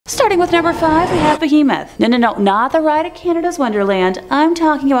Starting with number 5, we have Behemoth. No, not the ride at Canada's Wonderland. I'm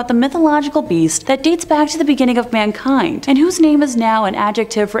talking about the mythological beast that dates back to the beginning of mankind, and whose name is now an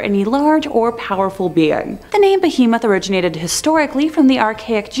adjective for any large or powerful being. The name Behemoth originated historically from the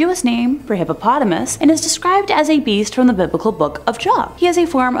archaic Jewish name for hippopotamus, and is described as a beast from the biblical book of Job. He is a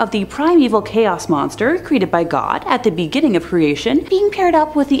form of the primeval chaos monster created by God at the beginning of creation, being paired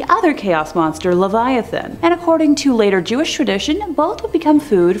up with the other chaos monster Leviathan, and according to later Jewish tradition, both would become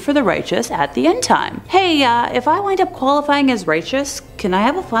food for the righteous at the end time. Hey, if I wind up qualifying as righteous, can I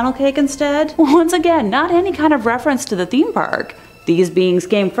have a funnel cake instead? Once again, not any kind of reference to the theme park. These beings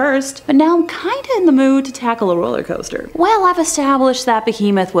came first, but now I'm kinda in the mood to tackle a roller coaster. While I've established that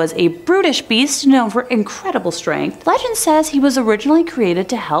Behemoth was a brutish beast known for incredible strength, legend says he was originally created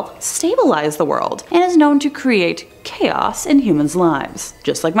to help stabilize the world, and is known to create chaos in humans' lives,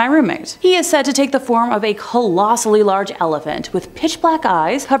 just like my roommate. He is said to take the form of a colossally large elephant with pitch black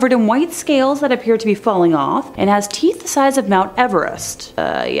eyes covered in white scales that appear to be falling off, and has teeth the size of Mount Everest.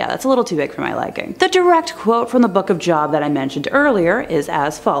 Yeah, that's a little too big for my liking. The direct quote from the book of Job that I mentioned earlier is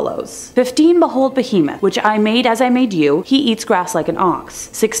as follows. 15 Behold Behemoth, which I made as I made you, he eats grass like an ox.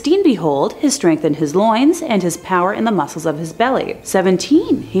 16 Behold, his strength in his loins, and his power in the muscles of his belly.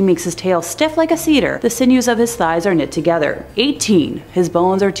 17 He makes his tail stiff like a cedar, the sinews of his thighs are knit together. 18 His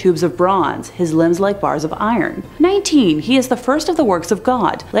bones are tubes of bronze, his limbs like bars of iron. 19 He is the first of the works of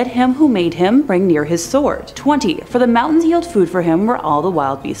God, let him who made him bring near his sword. 20 For the mountains yield food for him where all the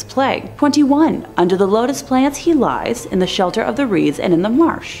wild beasts play. 21 Under the lotus plants he lies, in the shelter of the reeds and in the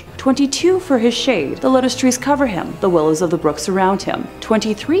marsh. 22 For his shade, the lotus trees cover him, the willows of the brook surround him.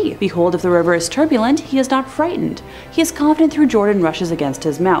 23 Behold, if the river is turbulent, he is not frightened. He is confident through Jordan rushes against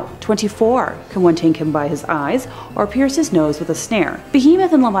his mouth. 24 Can one take him by his eyes, or pierce his nose with a snare?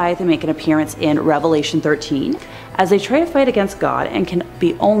 Behemoth and Leviathan make an appearance in Revelation 13, as they try to fight against God and can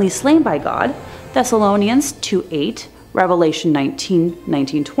be only slain by God. Thessalonians 2:8, Revelation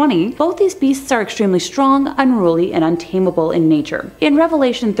 19:19-20, both these beasts are extremely strong, unruly, and untamable in nature. In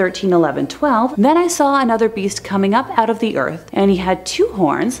Revelation 13:11-12, then I saw another beast coming up out of the earth, and he had 2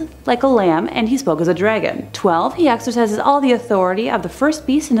 horns, like a lamb, and he spoke as a dragon. 12, he exercises all the authority of the first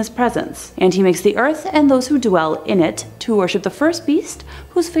beast in his presence, and he makes the earth and those who dwell in it to worship the first beast,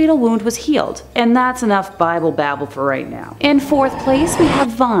 whose fatal wound was healed. And that's enough Bible babble for right now. In 4th place, we have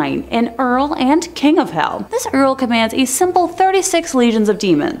Vine, an Earl and King of Hell. This Earl commands a simple 36 legions of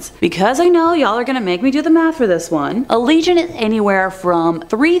demons. Because I know y'all are gonna make me do the math for this one, a legion is anywhere from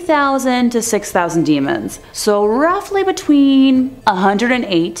 3,000 to 6,000 demons. So roughly between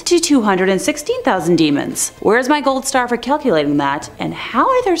 108 to 216,000 demons. Where's my gold star for calculating that? And how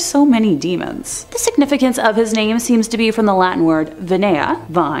are there so many demons? The significance of his name seems to be from the Latin word vinea,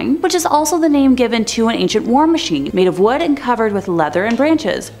 vine, which is also the name given to an ancient war machine made of wood and covered with leather and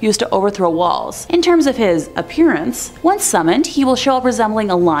branches, used to overthrow walls. In terms of his appearance, once summoned, he will show up resembling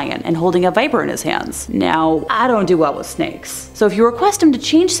a lion and holding a viper in his hands. Now, I don't do well with snakes, so if you request him to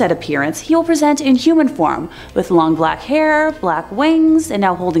change said appearance, he will present in human form, with long black hair, black wings, and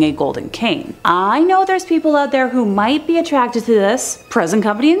now holding a golden cane. I know there's people out there who might be attracted to this, present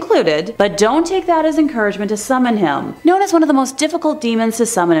company included, but don't take that as encouragement to summon him. Known as one of the most difficult demons to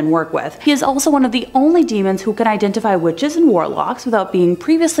summon and work with, he is also one of the only demons who can identify witches and warlocks without being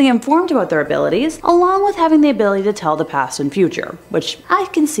previously informed about their abilities, along with having the ability to tell the past and future, which I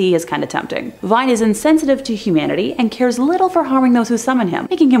can see is kinda tempting. Vine is insensitive to humanity and cares little for harming those who summon him,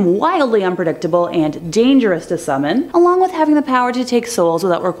 making him wildly unpredictable and dangerous to summon, along with having the power to take souls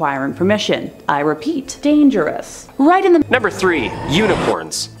without requiring permission. I repeat, dangerous. Right in the Number 3,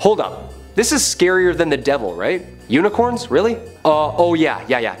 unicorns. Hold up. This is scarier than the devil, right? Unicorns? Really? Oh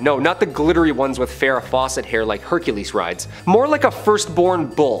yeah. No, not the glittery ones with Farrah Fawcett hair like Hercules rides. More like a firstborn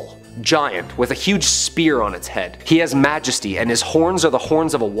bull. Giant, with a huge spear on its head. He has majesty, and his horns are the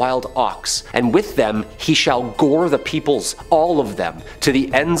horns of a wild ox, and with them he shall gore the peoples, all of them, to the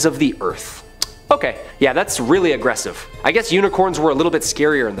ends of the earth. Okay, yeah, that's really aggressive. I guess unicorns were a little bit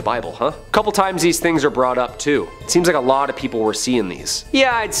scarier in the Bible, huh? Couple times these things are brought up too. It seems like a lot of people were seeing these.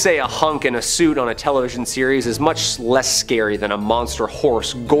 Yeah, I'd say a hunk in a suit on a television series is much less scary than a monster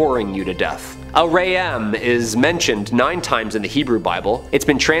horse goring you to death. A Ram is mentioned 9 times in the Hebrew Bible. It's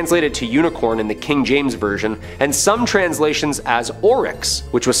been translated to unicorn in the King James Version, and some translations as oryx,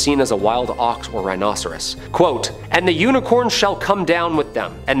 which was seen as a wild ox or rhinoceros. Quote, "And the unicorn shall come down with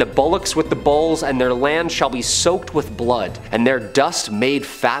them, and the bullocks with the bulls, and their land shall be soaked with blood, and their dust made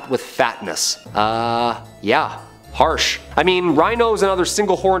fat with fatness." Yeah, harsh. I mean, rhinos and other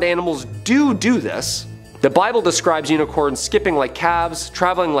single-horned animals do this. The Bible describes unicorns skipping like calves,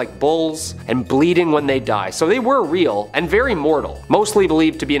 traveling like bulls, and bleeding when they die, so they were real and very mortal, mostly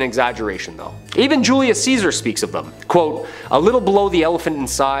believed to be an exaggeration though. Even Julius Caesar speaks of them. Quote, "A little below the elephant in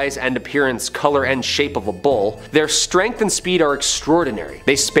size and appearance, color and shape of a bull, their strength and speed are extraordinary.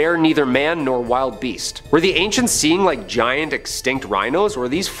 They spare neither man nor wild beast." Were the ancients seeing like giant extinct rhinos, or were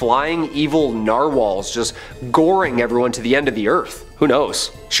these flying evil narwhals just goring everyone to the end of the earth? Who knows?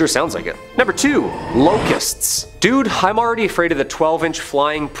 Sure sounds like it. Number 2, locusts. Dude, I'm already afraid of the 12-inch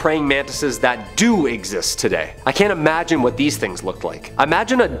flying praying mantises that do exist today. I can't imagine what these things looked like.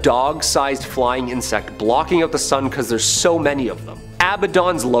 Imagine a dog-sized flying insect blocking out the sun because there's so many of them.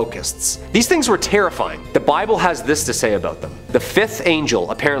 Abaddon's locusts. These things were terrifying. The Bible has this to say about them. The 5th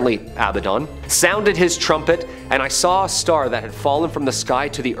angel, apparently Abaddon, sounded his trumpet, and I saw a star that had fallen from the sky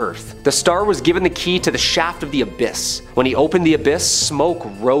to the earth. The star was given the key to the shaft of the abyss. When he opened the abyss, smoke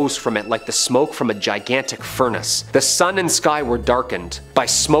rose from it like the smoke from a gigantic furnace. The sun and sky were darkened by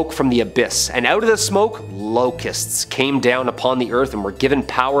smoke from the abyss, and out of the smoke, locusts came down upon the earth and were given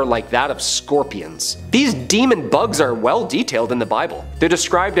power like that of scorpions. These demon bugs are well detailed in the Bible. They're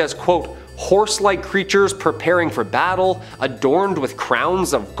described as, quote, horse-like creatures preparing for battle, adorned with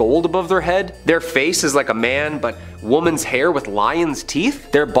crowns of gold above their head. Their face is like a man, but woman's hair with lion's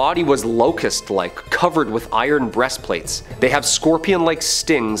teeth. Their body was locust-like, covered with iron breastplates. They have scorpion-like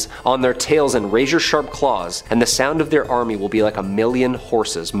stings on their tails and razor-sharp claws, and the sound of their army will be like a million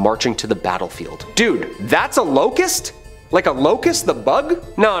horses marching to the battlefield. Dude, that's a locust? Like a locust, the bug?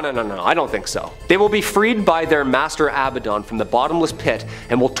 No, I don't think so. They will be freed by their master Abaddon from the bottomless pit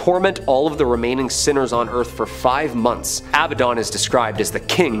and will torment all of the remaining sinners on earth for 5 months. Abaddon is described as the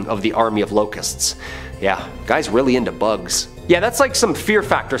king of the army of locusts. Yeah, guy's really into bugs. Yeah, that's like some Fear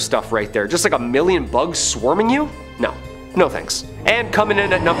Factor stuff right there. Just like a million bugs swarming you? No thanks. And coming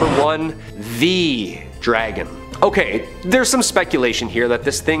in at number 1, the dragon. Okay, there's some speculation here that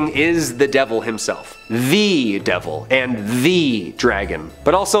this thing is the devil himself. The devil and the dragon.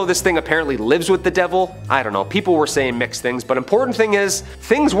 But also this thing apparently lives with the devil. I don't know, people were saying mixed things, but important thing is,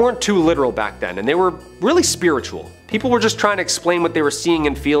 things weren't too literal back then, and they were really spiritual. People were just trying to explain what they were seeing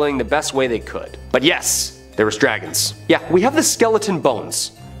and feeling the best way they could. But yes, there was dragons. Yeah, we have the skeleton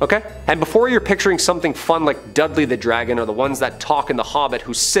bones. Okay? And before you're picturing something fun like Dudley the Dragon or the ones that talk in The Hobbit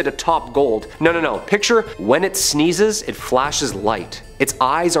who sit atop gold, no. Picture when it sneezes, it flashes light. Its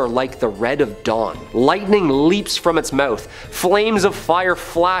eyes are like the red of dawn. Lightning leaps from its mouth. Flames of fire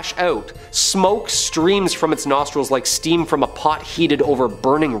flash out. Smoke streams from its nostrils like steam from a pot heated over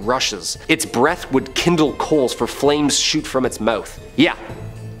burning rushes. Its breath would kindle coals, for flames shoot from its mouth. Yeah,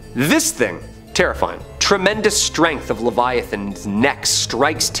 this thing, terrifying. Tremendous strength of Leviathan's neck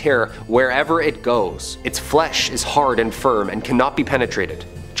strikes terror wherever it goes. Its flesh is hard and firm and cannot be penetrated.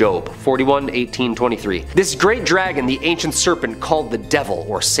 Job 41:18-23. This great dragon, the ancient serpent called the devil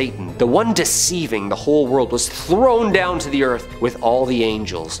or Satan, the one deceiving the whole world, was thrown down to the earth with all the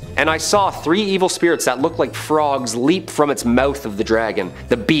angels. And I saw 3 evil spirits that looked like frogs leap from its mouth of the dragon,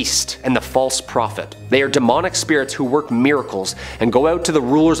 the beast and the false prophet. They are demonic spirits who work miracles and go out to the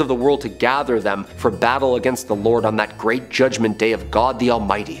rulers of the world to gather them for battle against the Lord on that great judgment day of God the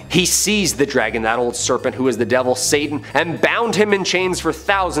Almighty. He seized the dragon, that old serpent who is the devil, Satan, and bound him in chains for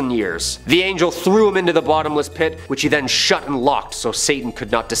thousands years. The angel threw him into the bottomless pit, which he then shut and locked so Satan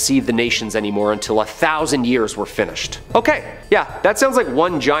could not deceive the nations anymore until 1,000 years were finished. Okay, yeah, that sounds like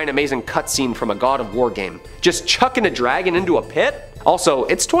one giant amazing cutscene from a God of War game. Just chucking a dragon into a pit? Also,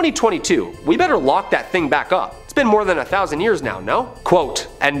 it's 2022. We better lock that thing back up. It's been more than 1,000 years now, no? Quote,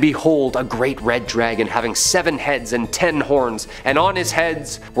 "And behold, a great red dragon having 7 heads and 10 horns, and on his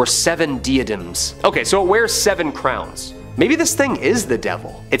heads were 7 diadems." Okay, so it wears 7 crowns. Maybe this thing is the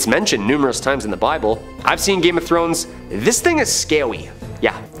devil. It's mentioned numerous times in the Bible. I've seen Game of Thrones. This thing is scary.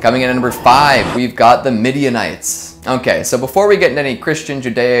 Yeah. Coming in at number 5, we've got the Midianites. Okay, so before we get into any Christian,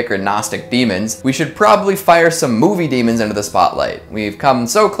 Judaic, or Gnostic demons, we should probably fire some movie demons into the spotlight. We've come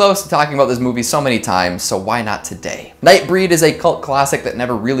so close to talking about this movie so many times, so why not today? Nightbreed is a cult classic that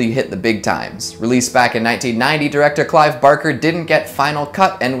never really hit the big times. Released back in 1990, director Clive Barker didn't get final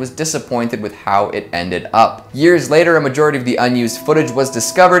cut and was disappointed with how it ended up. Years later, a majority of the unused footage was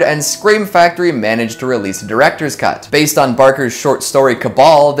discovered and Scream Factory managed to release a director's cut. Based on Barker's short story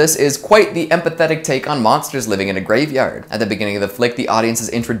Cabal, this is quite the empathetic take on monsters living in a graveyard. At the beginning of the flick, the audience is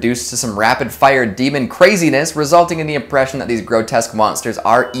introduced to some rapid-fire demon craziness, resulting in the impression that these grotesque monsters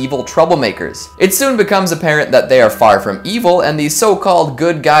are evil troublemakers. It soon becomes apparent that they are far from evil, and the so-called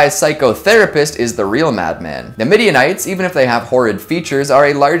good guy psychotherapist is the real madman. The Midianites, even if they have horrid features, are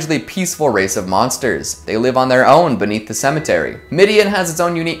a largely peaceful race of monsters. They live on their own beneath the cemetery. Midian has its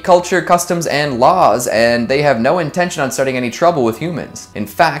own unique culture, customs, and laws, and they have no intention on starting any trouble with humans. In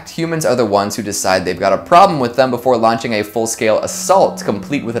fact, humans are the ones who decide they've got a problem with them before launching a full-scale assault,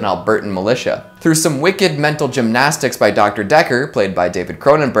 complete with an Albertan militia. Through some wicked mental gymnastics by Dr. Decker, played by David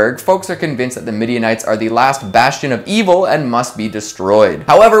Cronenberg, folks are convinced that the Midianites are the last bastion of evil and must be destroyed.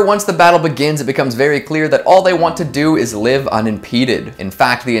 However, once the battle begins, it becomes very clear that all they want to do is live unimpeded. In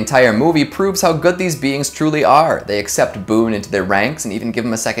fact, the entire movie proves how good these beings truly are. They accept Boone into their ranks and even give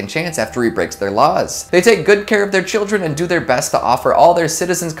him a second chance after he breaks their laws. They take good care of their children and do their best to offer all their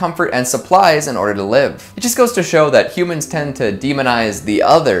citizens comfort and supplies in order to live. It just goes to show that humans tend to demonize the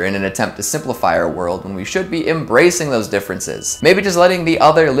other in an attempt to simplify our world when we should be embracing those differences. Maybe just letting the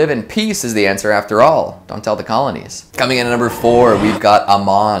other live in peace is the answer after all. Don't tell the colonies. Coming in at number 4, we've got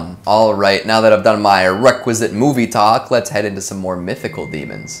Amon. Alright, now that I've done my requisite movie talk, let's head into some more mythical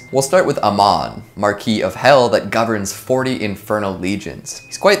demons. We'll start with Amon, Marquis of Hell that governs 40 infernal legions.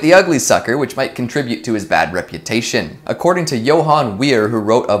 He's quite the ugly sucker, which might contribute to his bad reputation. According to Johann Weir, who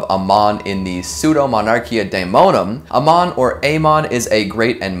wrote of Amon in the Pseudo-Monarchia Daemonum, Amon or Amon is a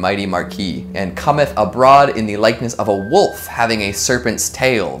great and mighty marquis, and cometh abroad in the likeness of a wolf, having a serpent's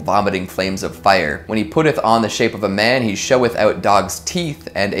tail, vomiting flames of fire. When he putteth on the shape of a man, he showeth out dog's teeth,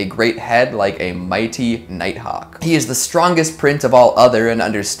 and a great head like a mighty nighthawk. He is the strongest prince of all other, and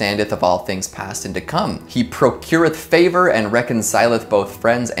understandeth of all things past and to come. He procureth favor, and reconcileth both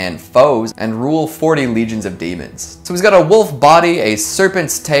friends and foes, and rule 40 legions of demons. So he's got a wolf body, a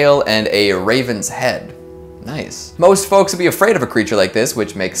serpent's tail, and a raven's head. Nice. Most folks would be afraid of a creature like this,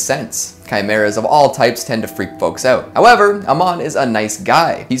 which makes sense. Chimeras of all types tend to freak folks out. However, Amon is a nice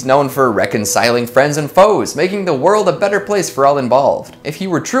guy. He's known for reconciling friends and foes, making the world a better place for all involved. If he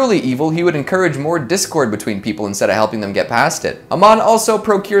were truly evil, he would encourage more discord between people instead of helping them get past it. Amon also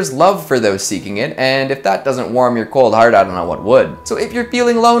procures love for those seeking it, and if that doesn't warm your cold heart, I don't know what would. So if you're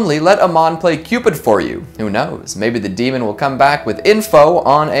feeling lonely, let Amon play Cupid for you. Who knows? Maybe the demon will come back with info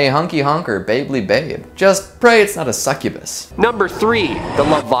on a hunky hunk or babely babe. Just pray it's not a succubus. Number 3, the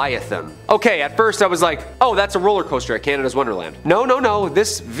Leviathan. Okay, at first I was like, oh, that's a roller coaster at Canada's Wonderland. No,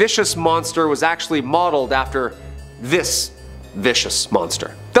 this vicious monster was actually modeled after this vicious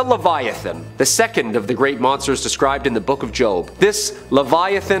monster. The Leviathan, the second of the great monsters described in the book of Job. This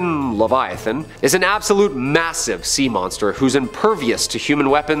Leviathan, is an absolute massive sea monster who's impervious to human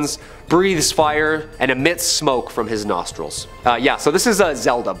weapons, breathes fire, and emits smoke from his nostrils. Yeah, so this is a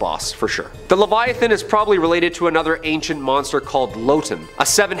Zelda boss for sure. The Leviathan is probably related to another ancient monster called Loten, a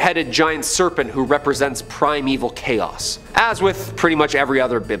 7-headed giant serpent who represents primeval chaos, as with pretty much every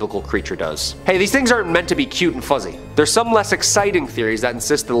other biblical creature does. Hey, these things aren't meant to be cute and fuzzy. There's some less exciting theories that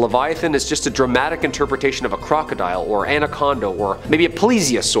insist the Leviathan is just a dramatic interpretation of a crocodile or anaconda or maybe a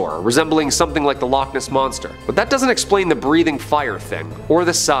plesiosaur, resembling something like the Loch Ness Monster. But that doesn't explain the breathing fire thing, or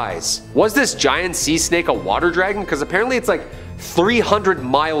the size. Was this giant sea snake a water dragon? Because apparently it's like 300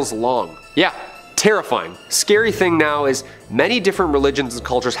 miles long. Yeah, terrifying. Scary thing now is many different religions and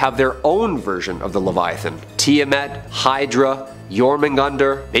cultures have their own version of the Leviathan. Tiamat, Hydra,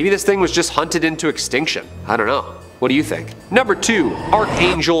 Jormungandr. Maybe this thing was just hunted into extinction. I don't know. What do you think? Number 2,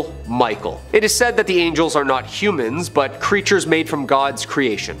 Archangel Michael. It is said that the angels are not humans, but creatures made from God's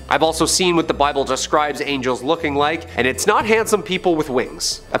creation. I've also seen what the Bible describes angels looking like, and it's not handsome people with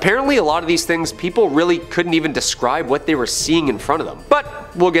wings. Apparently a lot of these things, people really couldn't even describe what they were seeing in front of them.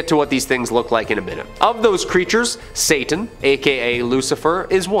 But we'll get to what these things look like in a minute. Of those creatures, Satan, aka Lucifer,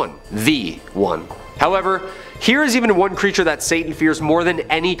 is one. The one. However, here is even one creature that Satan fears more than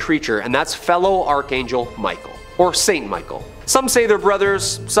any creature, and that's fellow Archangel Michael. Or Saint Michael. Some say they're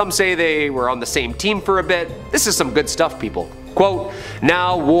brothers, some say they were on the same team for a bit. This is some good stuff, people. Quote,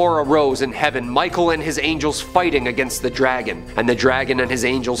 "Now war arose in heaven, Michael and his angels fighting against the dragon, and the dragon and his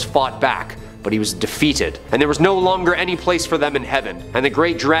angels fought back. But he was defeated, and there was no longer any place for them in heaven. And the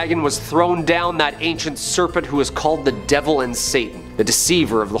great dragon was thrown down, that ancient serpent who is called the devil and Satan, the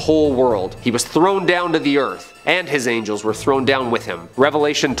deceiver of the whole world. He was thrown down to the earth, and his angels were thrown down with him."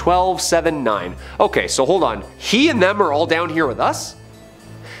 Revelation 12:7-9. Okay, so hold on. He and them are all down here with us?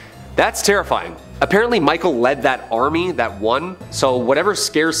 That's terrifying. Apparently Michael led that army that won, so whatever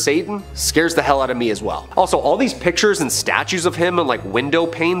scares Satan scares the hell out of me as well. Also, all these pictures and statues of him and like window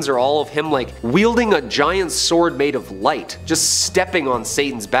panes are all of him like wielding a giant sword made of light, just stepping on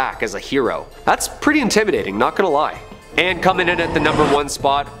Satan's back as a hero. That's pretty intimidating, not gonna lie. And coming in at the #1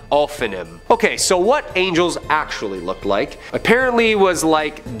 spot, Ophanim. Okay, so what angels actually looked like apparently was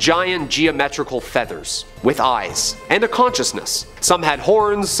like giant geometrical feathers with eyes and a consciousness. Some had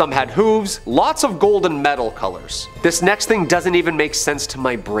horns, some had hooves, lots of golden metal colors. This next thing doesn't even make sense to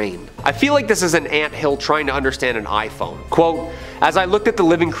my brain. I feel like this is an anthill trying to understand an iPhone. Quote, "As I looked at the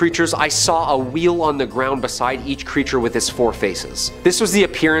living creatures, I saw a wheel on the ground beside each creature with its 4 faces. This was the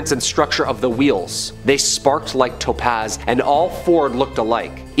appearance and structure of the wheels. They sparked like topaz, and all 4 looked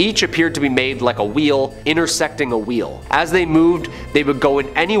alike. Each appeared to be made like a wheel, intersecting a wheel. As they moved, they would go in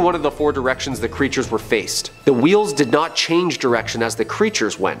any one of the 4 directions the creatures were faced. The wheels did not change direction as the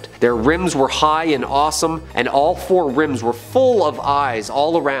creatures went. Their rims were high and awesome, and all 4 rims were full of eyes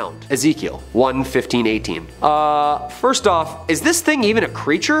all around." Ezekiel 1:15-18. First off, is this thing even a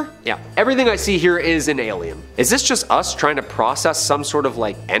creature? Yeah, everything I see here is an alien. Is this just us trying to process some sort of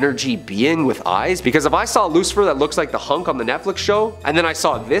like energy being with eyes? Because if I saw Lucifer that looks like the hunk on the Netflix show, and then I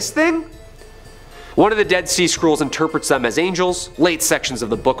saw this thing? One of the Dead Sea Scrolls interprets them as angels. Late sections of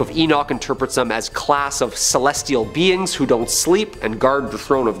the Book of Enoch interprets them as class of celestial beings who don't sleep and guard the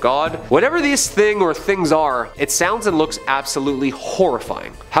throne of God. Whatever this thing or things are, it sounds and looks absolutely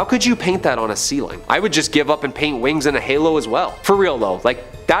horrifying. How could you paint that on a ceiling? I would just give up and paint wings and a halo as well. For real though, like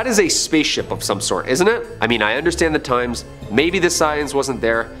that is a spaceship of some sort, isn't it? I mean, I understand the times, maybe the science wasn't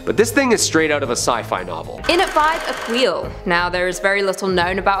there, but this thing is straight out of a sci-fi novel. In at 5, Aquil. Now there is very little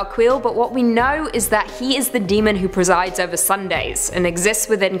known about Aquil, but what we know is that he is the demon who presides over Sundays and exists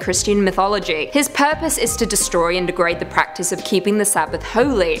within Christian mythology. His purpose is to destroy and degrade the practice of keeping the Sabbath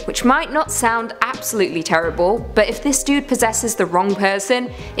holy, which might not sound absolutely terrible, but if this dude possesses the wrong person,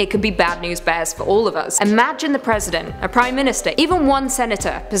 it could be bad news bears for all of us. Imagine the president, a prime minister, even one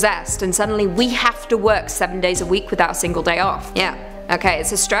senator possessed, and suddenly we have to work 7 days a week without a single day off. Yeah. Okay,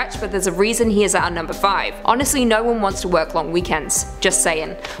 it's a stretch, but there's a reason he is at our #5. Honestly, no one wants to work long weekends. Just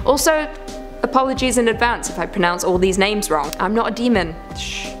saying. Also, apologies in advance if I pronounce all these names wrong. I'm not a demon.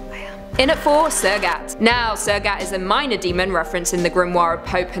 Shh. In at 4, Sergat. Now, Sergat is a minor demon referenced in the grimoire of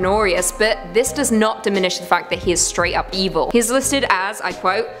Pope Honorius, but this does not diminish the fact that he is straight up evil. He is listed as, I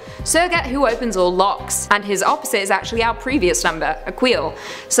quote, "Sergat who opens all locks," and his opposite is actually our previous number, Aquil.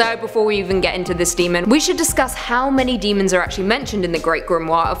 So before we even get into this demon, we should discuss how many demons are actually mentioned in the Great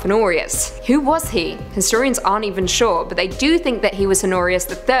Grimoire of Honorius. Who was he? Historians aren't even sure, but they do think that he was Honorius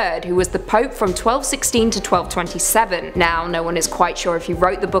III, who was the Pope from 1216 to 1227. Now, no one is quite sure if he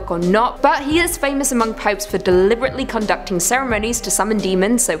wrote the book or not, but he is famous among popes for deliberately conducting ceremonies to summon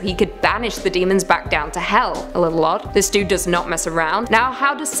demons so he could banish the demons back down to hell. A little odd. This dude does not mess around. Now,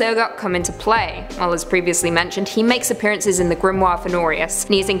 how does Sergat come into play? Well, as previously mentioned, he makes appearances in the Grimoire of Honorius,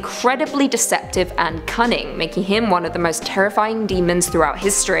 and he is incredibly deceptive and cunning, making him one of the most terrifying demons throughout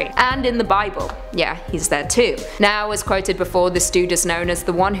history. And in the Bible. Yeah, he's there too. Now, as quoted before, this dude is known as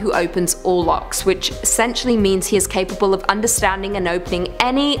the one who opens all locks, which essentially means he is capable of understanding and opening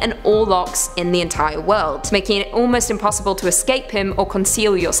any and all locks in the entire world, making it almost impossible to escape him or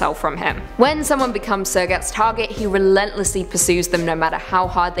conceal yourself from him. When someone becomes Sergat's target, he relentlessly pursues them no matter how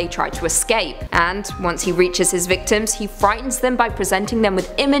hard they try to escape, and once he reaches his victims, he frightens them by presenting them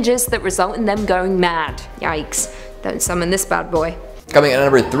with images that result in them going mad. Yikes, don't summon this bad boy. Coming in at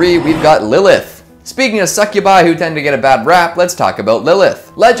number 3, we've got Lilith. Speaking of succubi who tend to get a bad rap, let's talk about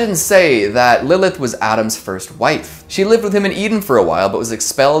Lilith. Legends say that Lilith was Adam's first wife. She lived with him in Eden for a while, but was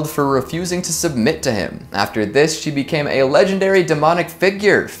expelled for refusing to submit to him. After this, she became a legendary demonic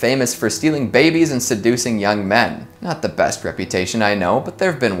figure, famous for stealing babies and seducing young men. Not the best reputation, I know, but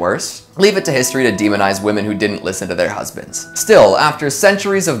there have been worse. Leave it to history to demonize women who didn't listen to their husbands. Still, after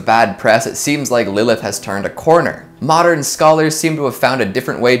centuries of bad press, it seems like Lilith has turned a corner. Modern scholars seem to have found a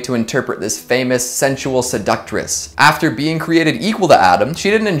different way to interpret this famous, sensual seductress. After being created equal to Adam, she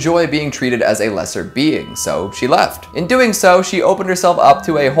didn't enjoy being treated as a lesser being, so she left. In doing so, she opened herself up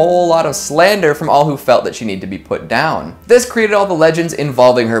to a whole lot of slander from all who felt that she needed to be put down. This created all the legends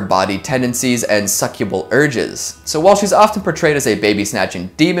involving her body tendencies and succubal urges. So while she's often portrayed as a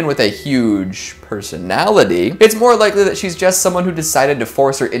baby-snatching demon with a huge personality, it's more likely that she's just someone who decided to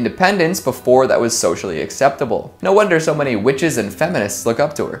force her independence before that was socially acceptable. No wonder so many witches and feminists look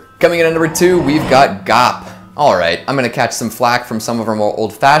up to her. Coming in at number 2, we've got Gop. Alright, I'm gonna catch some flack from some of our more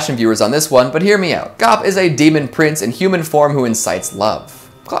old-fashioned viewers on this one, but hear me out. Gop is a demon prince in human form who incites love.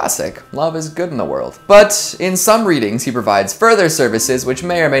 Classic. Love is good in the world. But in some readings, he provides further services which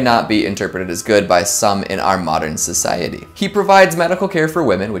may or may not be interpreted as good by some in our modern society. He provides medical care for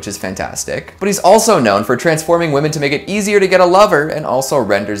women, which is fantastic, but he's also known for transforming women to make it easier to get a lover and also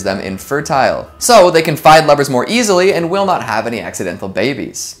renders them infertile. So they can find lovers more easily and will not have any accidental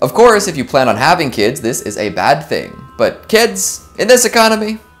babies. Of course, if you plan on having kids, this is a bad thing. But kids, in this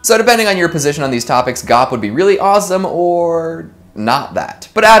economy? So depending on your position on these topics, Gop would be really awesome or not that.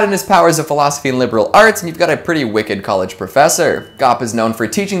 But add in his powers of philosophy and liberal arts and you've got a pretty wicked college professor. Gop is known for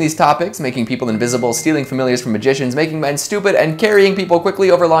teaching these topics, making people invisible, stealing familiars from magicians, making men stupid, and carrying people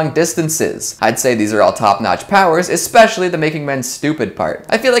quickly over long distances. I'd say these are all top-notch powers, especially the making men stupid part.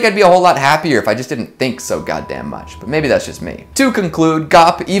 I feel like I'd be a whole lot happier if I just didn't think so goddamn much, but maybe that's just me. To conclude,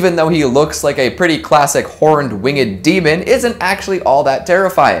 Gop, even though he looks like a pretty classic horned winged demon, isn't actually all that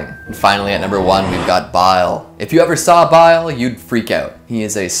terrifying. And finally at number 1, we've got Bile. If you ever saw Bile, you'd freak out. He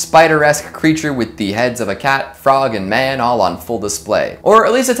is a spider-esque creature with the heads of a cat, frog, and man all on full display. Or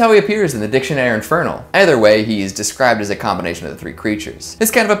at least that's how he appears in the Dictionary Infernal. Either way, he's described as a combination of the 3 creatures.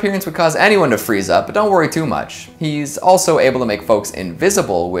 This kind of appearance would cause anyone to freeze up, but don't worry too much. He's also able to make folks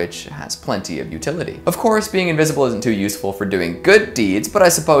invisible, which has plenty of utility. Of course, being invisible isn't too useful for doing good deeds, but I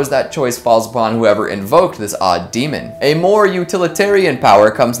suppose that choice falls upon whoever invoked this odd demon. A more utilitarian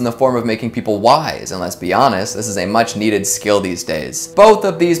power comes in the form of making people wise, and let's be honest, this is a much needed skill these days. Both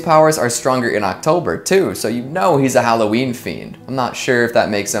of these powers are stronger in October too, so you know he's a Halloween fiend. I'm not sure if that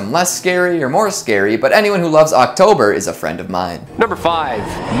makes him less scary or more scary, but anyone who loves October is a friend of mine. Number 5,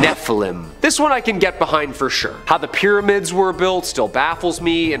 Nephilim. This one I can get behind for sure. How the pyramids were built still baffles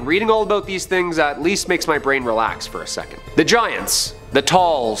me, and reading all about these things at least makes my brain relax for a second. The giants. The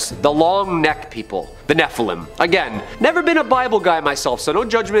Talls, the long neck people, the Nephilim. Again, never been a Bible guy myself, so no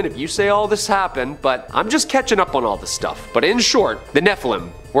judgment if you say all this happened, but I'm just catching up on all this stuff. But in short, the Nephilim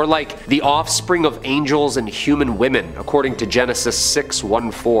were like the offspring of angels and human women, according to Genesis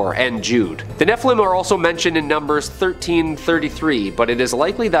 6:1-4 and Jude. The Nephilim are also mentioned in Numbers 13:33, but it is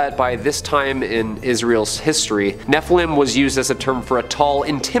likely that by this time in Israel's history, Nephilim was used as a term for a tall,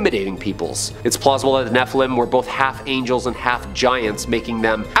 intimidating peoples. It's plausible that the Nephilim were both half angels and half giants, making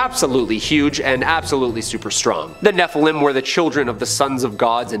them absolutely huge and absolutely super strong. The Nephilim were the children of the sons of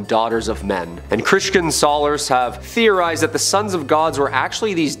gods and daughters of men, and Christian scholars have theorized that the sons of gods were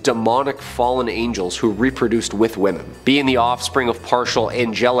actually these demonic fallen angels who reproduced with women. Being the offspring of partial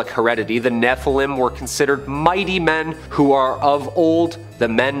angelic heredity, the Nephilim were considered mighty men who are of old the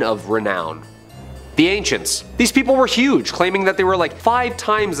men of renown. The ancients. These people were huge, claiming that they were like 5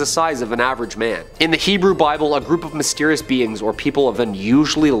 times the size of an average man. In the Hebrew Bible, a group of mysterious beings or people of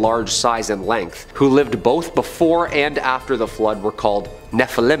unusually large size and length who lived both before and after the flood were called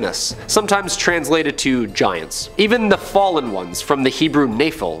Nephilimus, sometimes translated to giants. Even the fallen ones from the Hebrew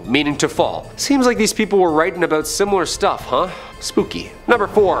Nephil, meaning to fall. Seems like these people were writing about similar stuff, huh? Spooky. Number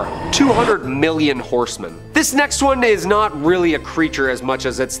 4, 200 million horsemen. This next one is not really a creature as much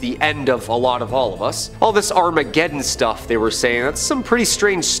as it's the end of a lot of all of us. All this Armageddon stuff they were saying, that's some pretty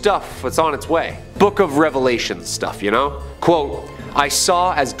strange stuff that's on its way. Book of Revelation stuff, you know? Quote, I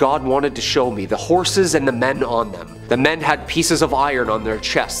saw as God wanted to show me the horses and the men on them. The men had pieces of iron on their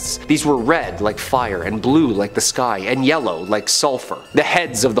chests. These were red like fire and blue like the sky and yellow like sulfur. The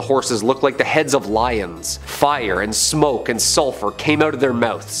heads of the horses looked like the heads of lions. Fire and smoke and sulfur came out of their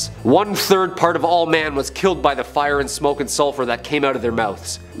mouths. 1/3 part of all man was killed by the fire and smoke and sulfur that came out of their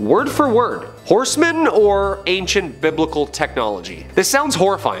mouths. Word for word. Horsemen or ancient biblical technology? This sounds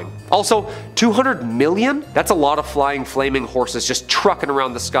horrifying. Also, 200 million? That's a lot of flying flaming horses just trucking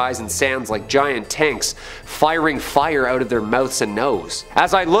around the skies and sands like giant tanks, firing fire out of their mouths and nose.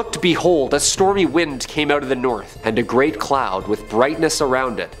 As I looked, behold, a stormy wind came out of the north, and a great cloud with brightness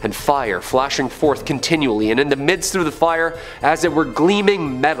around it, and fire flashing forth continually, and in the midst of the fire, as it were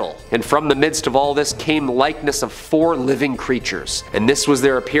gleaming metal. And from the midst of all this came likeness of 4 living creatures, and this was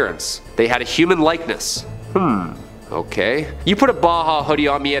their appearance. They had a human likeness. Okay. You put a Baja hoodie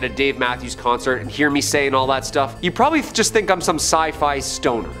on me at a Dave Matthews concert and hear me saying all that stuff, you probably just think I'm some sci-fi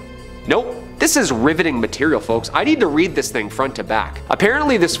stoner. Nope. This is riveting material, folks. I need to read this thing front to back.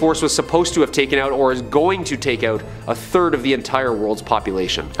 Apparently this force was supposed to have taken out or is going to take out 1/3 of the entire world's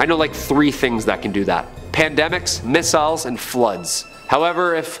population. I know like 3 things that can do that. Pandemics, missiles, and floods.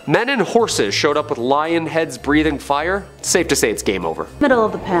 However, if men and horses showed up with lion heads breathing fire, it's safe to say it's game over. Middle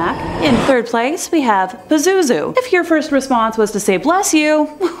of the pack. In third place, we have Pazuzu. If your first response was to say bless you,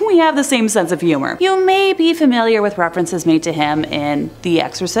 we have the same sense of humor. You may be familiar with references made to him in The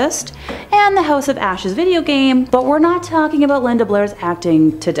Exorcist and the House of Ashes video game, but we're not talking about Linda Blair's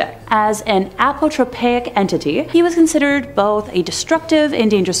acting today. As an apotropaic entity, he was considered both a destructive and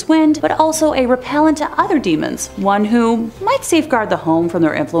dangerous wind, but also a repellent to other demons, one who might safeguard the home from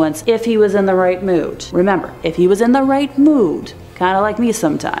their influence if he was in the right mood. Remember, if he was in the right mood. Kinda like me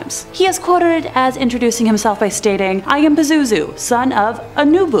sometimes. He is quoted as introducing himself by stating, "I am Pazuzu, son of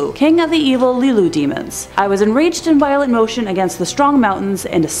Anubu, king of the evil Lilu demons. I was enraged in violent motion against the strong mountains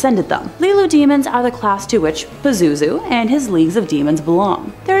and ascended them." Lilu demons are the class to which Pazuzu and his leagues of demons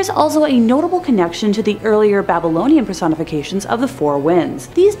belong. There is also a notable connection to the earlier Babylonian personifications of the four winds.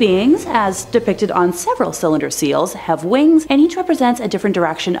 These beings, as depicted on several cylinder seals, have wings, and each represents a different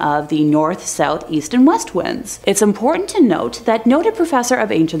direction of the north, south, east, and west winds. It's important to note that noted professor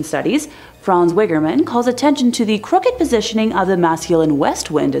of ancient studies Franz Wigerman calls attention to the crooked positioning of the masculine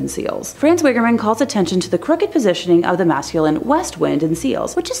west wind in seals. Franz Wigerman calls attention to the crooked positioning of the masculine west wind in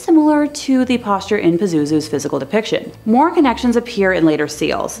seals, which is similar to the posture in Pazuzu's physical depiction. More connections appear in later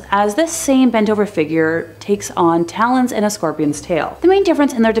seals, as this same bent-over figure takes on talons and a scorpion's tail. The main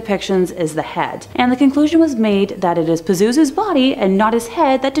difference in their depictions is the head, and the conclusion was made that it is Pazuzu's body and not his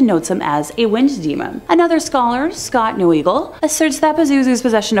head that denotes him as a wind demon. Another scholar, Scott Neweagle, asserts that Pazuzu's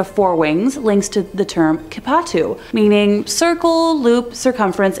possession of four wings links to the term kipatu, meaning circle, loop,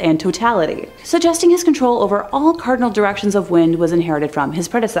 circumference, and totality, suggesting his control over all cardinal directions of wind was inherited from his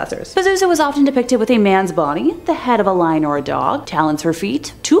predecessors. Pazuzu was often depicted with a man's body, the head of a lion or a dog, talons for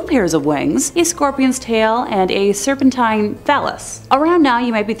feet, two pairs of wings, a scorpion's tail, and a serpentine phallus. Around now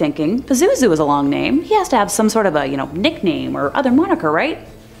you might be thinking, Pazuzu is a long name, he has to have some sort of a, nickname or other moniker, right?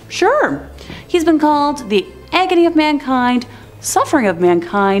 Sure. He's been called the agony of mankind, suffering of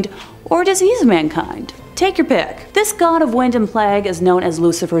mankind, or disease of mankind. Take your pick. This god of wind and plague is known as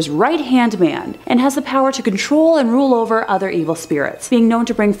Lucifer's right-hand man, and has the power to control and rule over other evil spirits, being known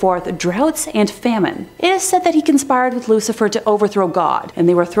to bring forth droughts and famine. It is said that he conspired with Lucifer to overthrow God, and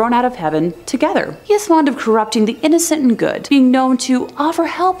they were thrown out of heaven together. He is fond of corrupting the innocent and good, being known to offer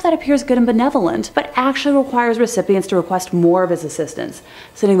help that appears good and benevolent, but actually requires recipients to request more of his assistance,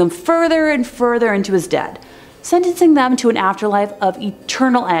 sending them further and further into his debt, sentencing them to an afterlife of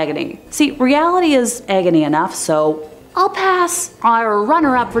eternal agony. See, reality is agony enough, so I'll pass. Our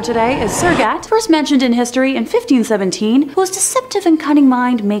runner-up for today is Sergat, first mentioned in history in 1517, whose deceptive and cunning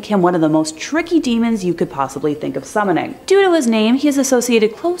mind make him one of the most tricky demons you could possibly think of summoning. Due to his name, he is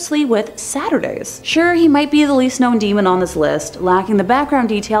associated closely with Saturdays. Sure, he might be the least known demon on this list, lacking the background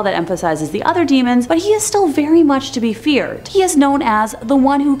detail that emphasizes the other demons, but he is still very much to be feared. He is known as the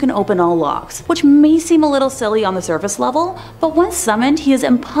one who can open all locks, which may seem a little silly on the surface level, but once summoned, he is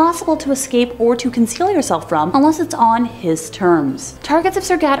impossible to escape or to conceal yourself from unless it's on his terms. Targets of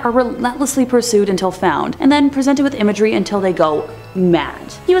Sergat are relentlessly pursued until found, and then presented with imagery until they go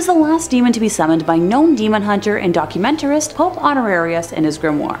mad. He was the last demon to be summoned by known demon hunter and documentarist Pope Honorarius in his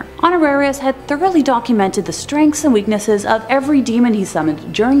grimoire. Honorarius had thoroughly documented the strengths and weaknesses of every demon he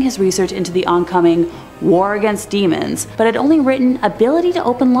summoned during his research into the oncoming War Against Demons, but had only written ability to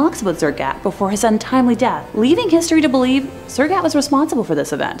open locks about Sergat before his untimely death, leaving history to believe Sergat was responsible for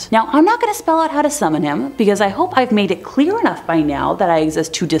this event. Now, I'm not going to spell out how to summon him, because I hope I've made it clear enough by now that I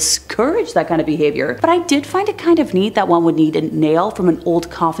exist to discourage that kind of behavior, but I did find it kind of neat that one would need a nail from an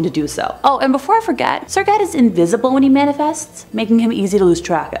old coffin to do so. Oh, and before I forget, Sergat is invisible when he manifests, making him easy to lose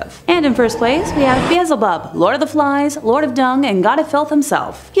track of. And in first place, we have Beelzebub, Lord of the Flies, Lord of Dung, and God of Filth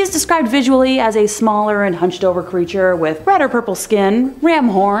himself. He is described visually as a smaller and hunched over creature with red or purple skin, ram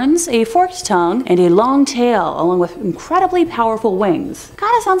horns, a forked tongue, and a long tail, along with incredibly powerful wings.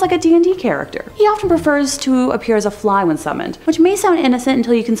 Kinda sounds like a D&D character. He often prefers to appear as a fly when summoned, which may sound innocent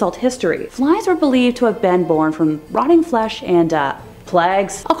until you consult history. Flies were believed to have been born from rotting flesh and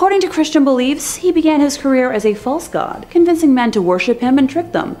plagues. According to Christian beliefs, he began his career as a false god, convincing men to worship him and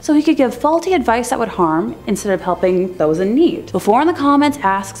trick them, so he could give faulty advice that would harm instead of helping those in need. Before in the comments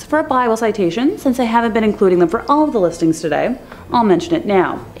asks for a Bible citation, since I haven't been including them for all of the listings today, I'll mention it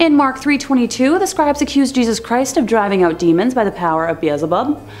now. In Mark 3:22, the scribes accused Jesus Christ of driving out demons by the power of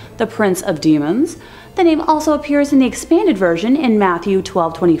Beelzebub, the prince of demons. The name also appears in the expanded version in Matthew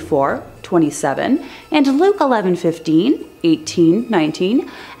 12:24, 4:27, and Luke 11:15, 18, 19,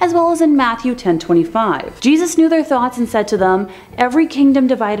 as well as in Matthew 10:25. Jesus knew their thoughts and said to them, "Every kingdom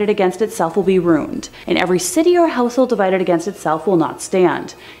divided against itself will be ruined, and every city or household divided against itself will not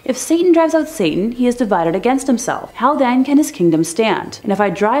stand. If Satan drives out Satan, he is divided against himself. How then can his kingdom stand? And if I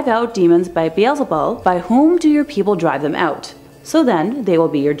drive out demons by Beelzebul, by whom do your people drive them out? So then they will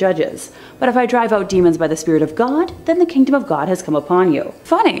be your judges. But if I drive out demons by the Spirit of God, then the kingdom of God has come upon you."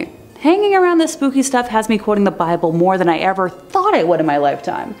 Funny. Hanging around this spooky stuff has me quoting the Bible more than I ever thought I would in my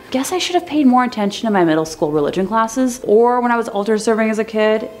lifetime. Guess I should have paid more attention in my middle school religion classes, or when I was altar serving as a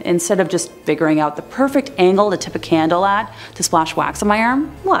kid, instead of just figuring out the perfect angle to tip a candle at to splash wax on my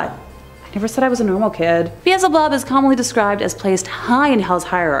arm. What? I never said I was a normal kid. Beelzebub is commonly described as placed high in hell's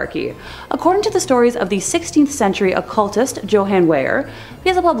hierarchy. According to the stories of the 16th century occultist Johann Weyer,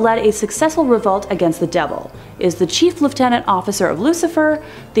 Beelzebub led a successful revolt against the devil, is the chief lieutenant officer of Lucifer,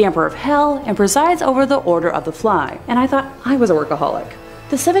 the emperor of hell, and presides over the Order of the Fly. And I thought I was a workaholic.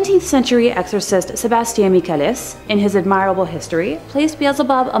 The 17th century exorcist Sébastien Michaelis, in his admirable history, placed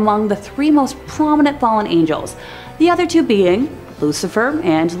Beelzebub among the three most prominent fallen angels, the other two being Lucifer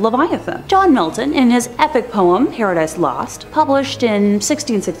and Leviathan. John Milton, in his epic poem Paradise Lost, published in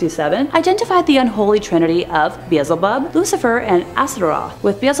 1667, identified the unholy trinity of Beelzebub, Lucifer, and Astaroth,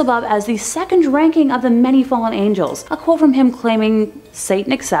 with Beelzebub as the second ranking of the many fallen angels, a quote from him claiming,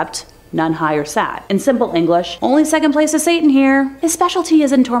 "Satan except, none higher sat." In simple English, only second place is Satan here. His specialty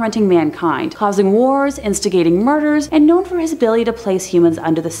is in tormenting mankind, causing wars, instigating murders, and known for his ability to place humans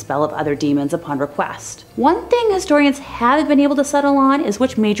under the spell of other demons upon request. One thing historians haven't been able to settle on is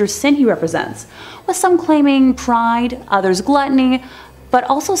which major sin he represents, with some claiming pride, others gluttony, but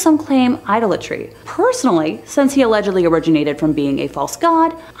also some claim idolatry. Personally, since he allegedly originated from being a false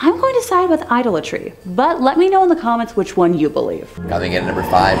god, I'm going to side with idolatry. But let me know in the comments which one you believe. Coming in at number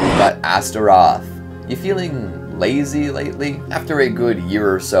 5, we've got Astaroth. You feeling lazy lately? After a good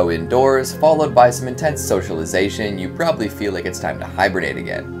year or so indoors, followed by some intense socialization, you probably feel like it's time to hibernate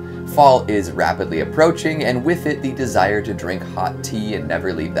again. Fall is rapidly approaching, and with it, the desire to drink hot tea and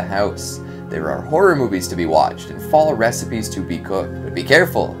never leave the house. There are horror movies to be watched and fall recipes to be cooked, but be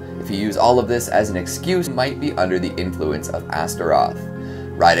careful. If you use all of this as an excuse, you might be under the influence of Astaroth.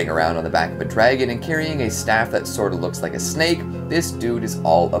 Riding around on the back of a dragon and carrying a staff that sort of looks like a snake, this dude is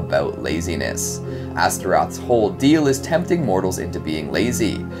all about laziness. Astaroth's whole deal is tempting mortals into being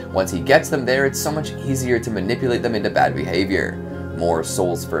lazy. Once he gets them there, it's so much easier to manipulate them into bad behavior. More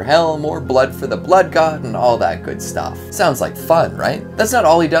souls for hell, more blood for the blood god, and all that good stuff. Sounds like fun, right? That's not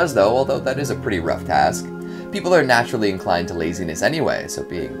all he does though, although that is a pretty rough task. People are naturally inclined to laziness anyway, so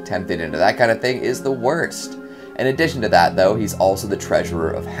being tempted into that kind of thing is the worst. In addition to that though, he's also the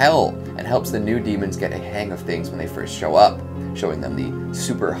treasurer of hell, and helps the new demons get a hang of things when they first show up, showing them the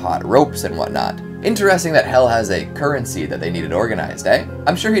super hot ropes and whatnot. Interesting that hell has a currency that they needed organized, eh?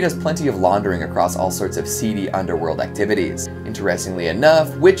 I'm sure he does plenty of laundering across all sorts of seedy underworld activities. Interestingly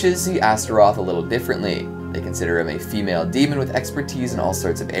enough, witches see Astaroth a little differently. They consider him a female demon with expertise in all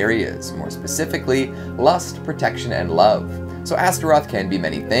sorts of areas, more specifically, lust, protection, and love. So Astaroth can be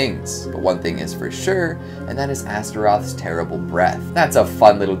many things, but one thing is for sure, and that is Astaroth's terrible breath. That's a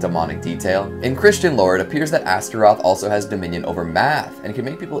fun little demonic detail. In Christian lore, it appears that Astaroth also has dominion over math, and can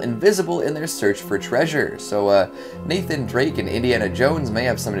make people invisible in their search for treasure, so Nathan Drake and Indiana Jones may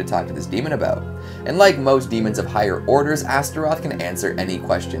have something to talk to this demon about. And like most demons of higher orders, Astaroth can answer any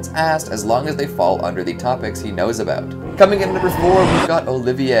questions asked as long as they fall under the topics he knows about. Coming in at number 4, we've got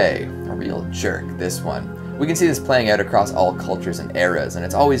Olivier. A real jerk, this one. We can see this playing out across all cultures and eras, and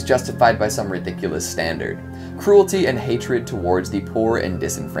it's always justified by some ridiculous standard. Cruelty and hatred towards the poor and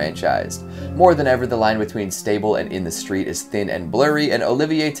disenfranchised. More than ever, the line between stable and in the street is thin and blurry, and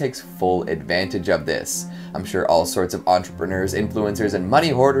Olivier takes full advantage of this. I'm sure all sorts of entrepreneurs, influencers, and money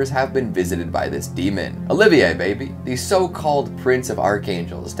hoarders have been visited by this demon. Olivier, baby, the so-called prince of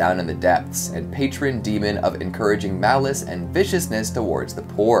archangels down in the depths, and patron demon of encouraging malice and viciousness towards the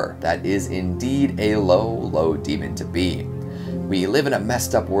poor. That is indeed a low demon to be. We live in a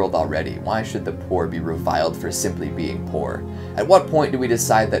messed up world already. Why should the poor be reviled for simply being poor? At what point do we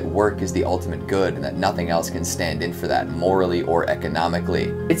decide that work is the ultimate good and that nothing else can stand in for that morally or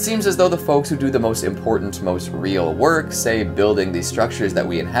economically? It seems as though the folks who do the most important, most real work, say building the structures that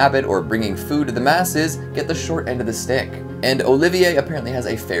we inhabit or bringing food to the masses, get the short end of the stick. And Olivier apparently has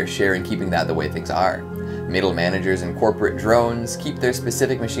a fair share in keeping that the way things are. Middle managers and corporate drones keep their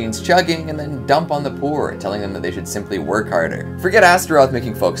specific machines chugging and then dump on the poor, telling them that they should simply work harder. Forget Astaroth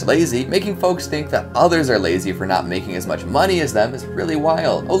making folks lazy, making folks think that others are lazy for not making as much money as them is really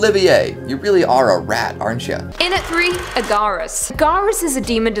wild. Olivier, you really are a rat, aren't you? In at 3, Agarus. Agarus is a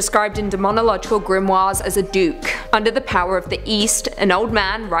demon described in demonological grimoires as a duke, under the power of the East, an old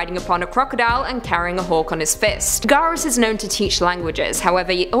man riding upon a crocodile and carrying a hawk on his fist. Agarus is known to teach languages,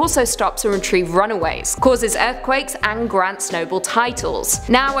 however he also stops and retrieves runaways, causes earthquakes, and grants noble titles.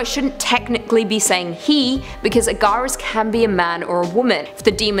 Now, I shouldn't technically be saying he, because Agarus can be a man or a woman. If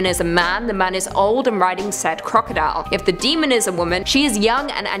the demon is a man, the man is old and riding said crocodile. If the demon is a woman, she is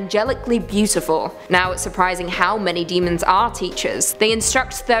young and angelically beautiful. Now, it's surprising how many demons are teachers. They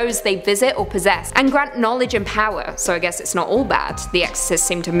instruct those they visit or possess, and grant knowledge and power, so I guess it's not all bad. The exorcists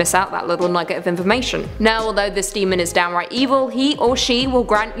seem to miss out that little nugget of information. Now, although this demon is downright evil, he or she will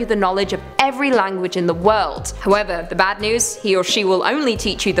grant you the knowledge of every language in the world. However, the bad news, he or she will only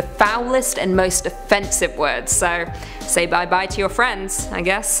teach you the foulest and most offensive words, so say bye bye to your friends, I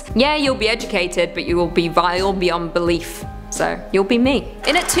guess. Yeah, you'll be educated, but you will be vile beyond belief. So, you'll be me.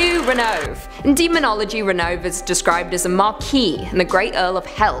 In at 2, Renove. In demonology, Renove is described as a Marquis and the Great Earl of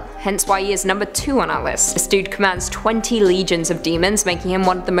Hell, hence why he is number 2 on our list. This dude commands 20 legions of demons, making him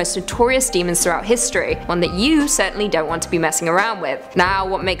one of the most notorious demons throughout history, one that you certainly don't want to be messing around with. Now,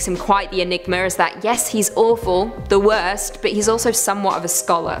 what makes him quite the enigma is that yes, he's awful, the worst, but he's also somewhat of a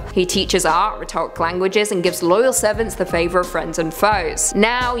scholar. He teaches art, rhetoric languages, and gives loyal servants the favour of friends and foes.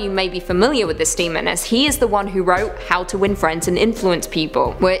 Now, you may be familiar with this demon, as he is the one who wrote How to Win Friends and Influence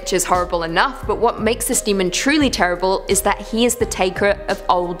People, which is horrible enough, but what makes this demon truly terrible is that he is the taker of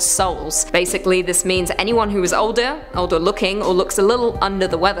old souls. Basically, this means anyone who is older looking, or looks a little under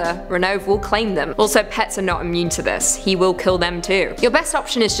the weather, Renove will claim them. Also, pets are not immune to this. He will kill them too. Your best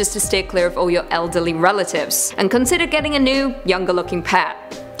option is just to steer clear of all your elderly relatives, and consider getting a new, younger looking pet.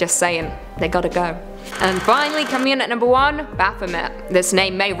 Just saying, they gotta go. And finally, coming in at number 1, Baphomet. This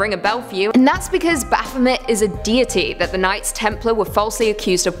name may ring a bell for you, and that's because Baphomet is a deity that the Knights Templar were falsely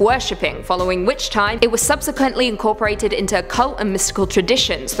accused of worshipping, following which time it was subsequently incorporated into occult and mystical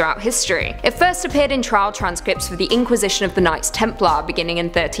traditions throughout history. It first appeared in trial transcripts for the Inquisition of the Knights Templar beginning in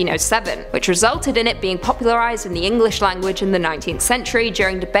 1307, which resulted in it being popularized in the English language in the 19th century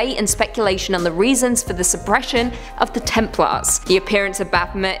during debate and speculation on the reasons for the suppression of the Templars. The appearance of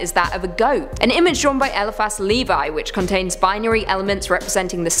Baphomet is that of a goat, an image drawn by Eliphas Levi, which contains binary elements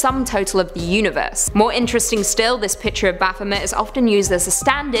representing the sum total of the universe. More interesting still, this picture of Baphomet is often used as a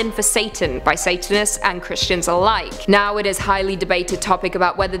stand-in for Satan by Satanists and Christians alike. Now, it is a highly debated topic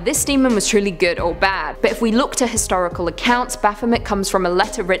about whether this demon was truly good or bad, but if we look to historical accounts, Baphomet comes from a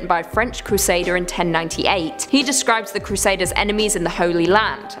letter written by a French crusader in 1098. He describes the crusaders' enemies in the Holy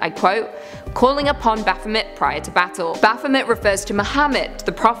Land, I quote, calling upon Baphomet prior to battle. Baphomet refers to Muhammad,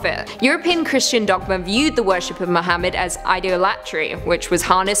 the prophet. European Christian dogma viewed the worship of Muhammad as idolatry, which was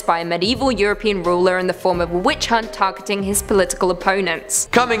harnessed by a medieval European ruler in the form of a witch hunt targeting his political opponents.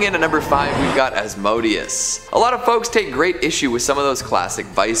 Coming in at number 5, we've got Asmodeus. A lot of folks take great issue with some of those classic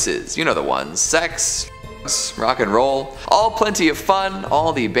vices, you know the ones: sex, rock and roll, all plenty of fun,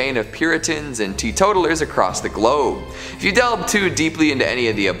 all the bane of Puritans and teetotalers across the globe. If you delve too deeply into any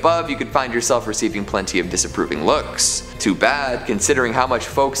of the above, you could find yourself receiving plenty of disapproving looks. Too bad, considering how much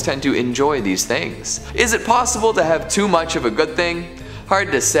folks tend to enjoy these things. Is it possible to have too much of a good thing?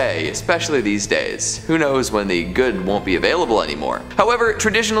 Hard to say, especially these days. Who knows when the good won't be available anymore. However,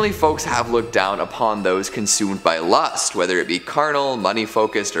 traditionally folks have looked down upon those consumed by lust, whether it be carnal,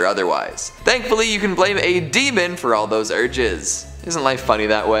 money-focused, or otherwise. Thankfully, you can blame a demon for all those urges. Isn't life funny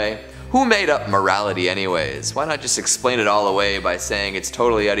that way? Who made up morality anyways? Why not just explain it all away by saying it's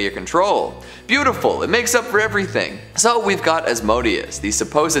totally out of your control? Beautiful, it makes up for everything. So we've got Asmodeus, the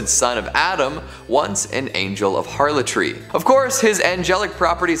supposed son of Adam, once an angel of harlotry. Of course, his angelic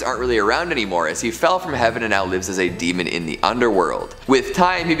properties aren't really around anymore, as he fell from heaven and now lives as a demon in the underworld. With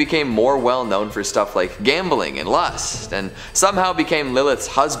time, he became more well known for stuff like gambling and lust, and somehow became Lilith's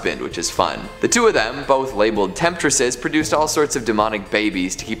husband, which is fun. The two of them, both labeled temptresses, produced all sorts of demonic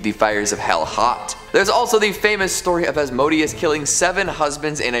babies to keep the fires of hell hot. There's also the famous story of Asmodeus killing 7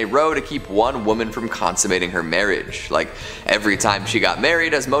 husbands in a row to keep one woman from consummating her marriage. Like, every time she got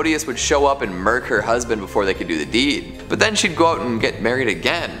married, Asmodeus would show up and murk her husband before they could do the deed. But then she'd go out and get married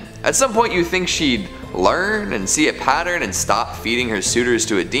again. At some point you think she'd learn and see a pattern and stop feeding her suitors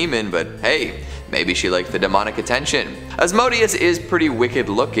to a demon, but hey, maybe she liked the demonic attention. Asmodeus is pretty wicked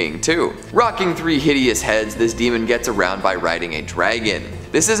looking too. Rocking 3 hideous heads, this demon gets around by riding a dragon.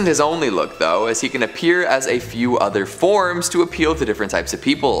 This isn't his only look though, as he can appear as a few other forms to appeal to different types of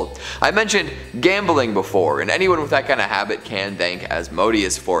people. I mentioned gambling before, and anyone with that kind of habit can thank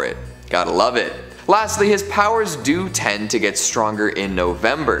Asmodeus for it. Gotta love it. Lastly, his powers do tend to get stronger in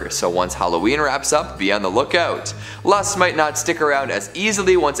November, so once Halloween wraps up, be on the lookout. Lust might not stick around as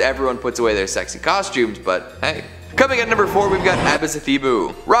easily once everyone puts away their sexy costumes, but hey. Coming at number 4, we've got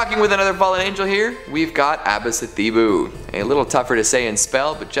Abisithebu. Rocking with another fallen angel here, we've got Abisithebu. A little tougher to say and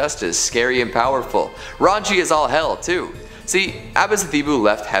spell, but just as scary and powerful. Raunchy as all hell too. See, Abisithebu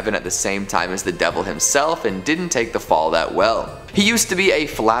left heaven at the same time as the devil himself and didn't take the fall that well. He used to be a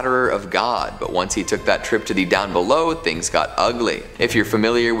flatterer of God, but once he took that trip to the down below, things got ugly. If you're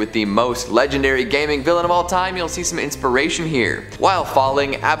familiar with the most legendary gaming villain of all time, you'll see some inspiration here. While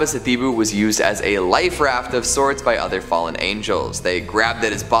falling, Abisithebu was used as a life raft of sorts by other fallen angels. They grabbed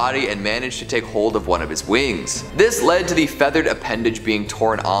at his body and managed to take hold of one of his wings. This led to the feathered appendage being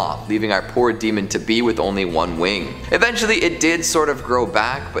torn off, leaving our poor demon to be with only one wing. Eventually it did sort of grow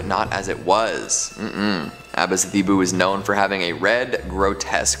back, but not as it was. Abisithebu is known for having a red,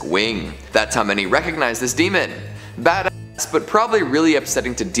 grotesque wing. That's how many recognize this demon. Badass, but probably really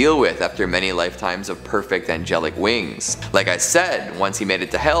upsetting to deal with after many lifetimes of perfect angelic wings. Like I said, once he made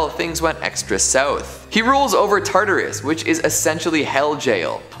it to hell, things went extra south. He rules over Tartarus, which is essentially hell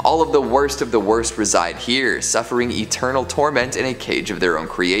jail. All of the worst reside here, suffering eternal torment in a cage of their own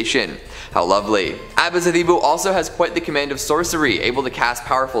creation. How lovely. Abisithebu also has quite the command of sorcery, able to cast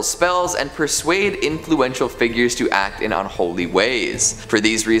powerful spells and persuade influential figures to act in unholy ways. For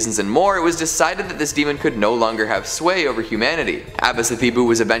these reasons and more, it was decided that this demon could no longer have sway over humanity. Abisithebu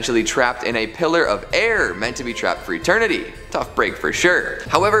was eventually trapped in a pillar of air, meant to be trapped for eternity. Tough break for sure.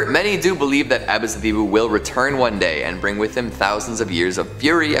 However, many do believe that Abisithebu will return one day and bring with him thousands of years of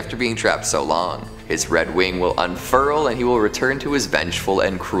fury after being trapped so long. His red wing will unfurl and he will return to his vengeful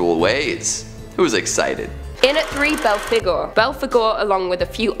and cruel ways. Who's excited? In at 3, Belphegor. Belphegor, along with a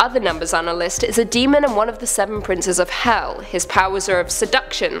few other numbers on our list, is a demon and one of the 7 princes of hell. His powers are of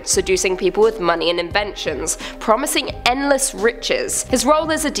seduction, seducing people with money and inventions, promising endless riches. His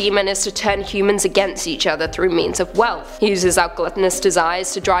role as a demon is to turn humans against each other through means of wealth. He uses our gluttonous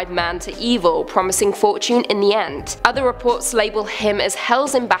desires to drive man to evil, promising fortune in the end. Other reports label him as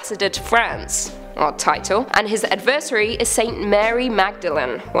Hell's ambassador to France. Odd title, and his adversary is Saint Mary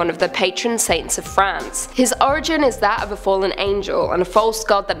Magdalene, one of the patron saints of France. His origin is that of a fallen angel and a false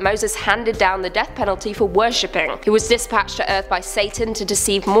god that Moses handed down the death penalty for worshipping. He was dispatched to earth by Satan to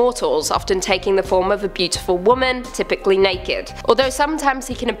deceive mortals, often taking the form of a beautiful woman, typically naked. Although sometimes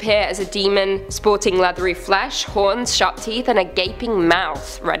he can appear as a demon, sporting leathery flesh, horns, sharp teeth, and a gaping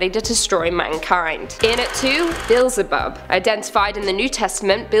mouth, ready to destroy mankind. In at 2, Beelzebub. Identified in the New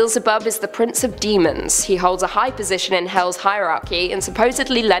Testament, Beelzebub is the prince of demons. He holds a high position in Hell's hierarchy and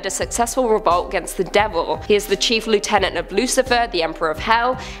supposedly led a successful revolt against the devil. He is the chief lieutenant of Lucifer, the emperor of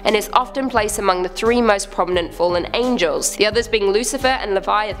Hell, and is often placed among the 3 most prominent fallen angels, the others being Lucifer and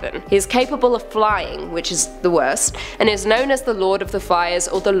Leviathan. He is capable of flying, which is the worst, and is known as the Lord of the Fires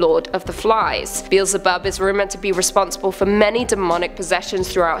or the Lord of the Flies. Beelzebub is rumored to be responsible for many demonic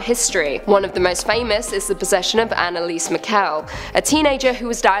possessions throughout history. One of the most famous is the possession of Anneliese Michel, a teenager who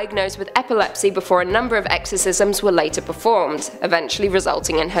was diagnosed with epilepsy before a number of exorcisms were later performed, eventually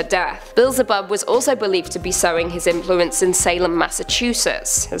resulting in her death. Beelzebub was also believed to be sowing his influence in Salem,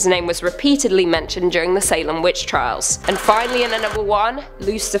 Massachusetts. His name was repeatedly mentioned during the Salem witch trials. And finally, in at number 1,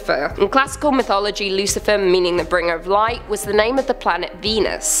 Lucifer. In classical mythology, Lucifer, meaning the bringer of light, was the name of the planet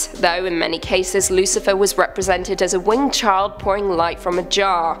Venus, though in many cases Lucifer was represented as a winged child pouring light from a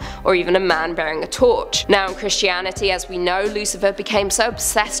jar, or even a man bearing a torch. Now in Christianity, as we know, Lucifer became so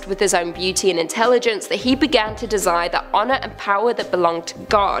obsessed with his own beauty and intelligence that he began to desire the honor and power that belonged to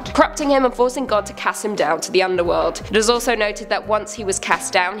God, corrupting him and forcing God to cast him down to the underworld. It is also noted that once he was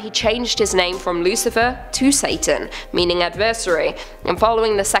cast down, he changed his name from Lucifer to Satan, meaning adversary, and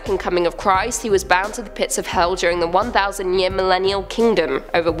following the second coming of Christ, he was bound to the pits of hell during the 1,000-year millennial kingdom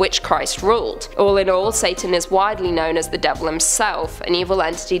over which Christ ruled. All in all, Satan is widely known as the devil himself, an evil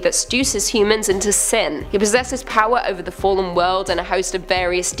entity that seduces humans into sin. He possesses power over the fallen world and a host of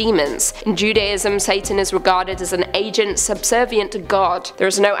various demons. In Judaism, Satan is regarded as an agent subservient to God. There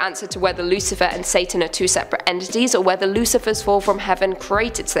is no answer to whether Lucifer and Satan are two separate entities or whether Lucifer's fall from heaven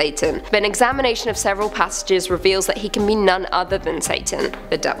created Satan, but an examination of several passages reveals that he can be none other than Satan,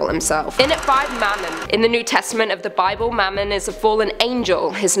 the devil himself. In at 5, Mammon. In the New Testament of the Bible, Mammon is a fallen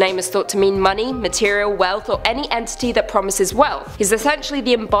angel. His name is thought to mean money, material, wealth, or any entity that promises wealth. He's essentially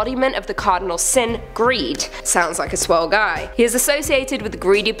the embodiment of the cardinal sin, greed. Sounds like a swell guy. He is associated with the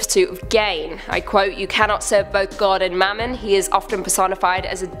greedy pursuit of gain. I quote, "You cannot serve both God and Mammon." He is often personified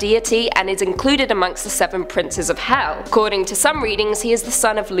as a deity and is included amongst the 7 princes of hell. According to some readings, he is the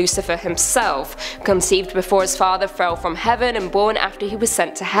son of Lucifer himself, conceived before his father fell from heaven and born after he was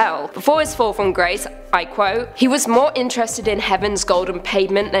sent to hell. Before his fall from grace, I quote, "He was more interested in heaven's golden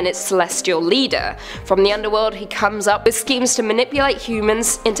pavement than its celestial leader. From the underworld he comes up with schemes to manipulate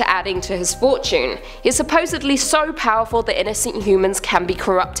humans into adding to his fortune. He is supposedly so powerful that innocent humans can be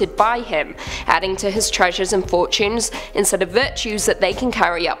corrupted by him, adding to his treasures and fortunes instead of virtues that they can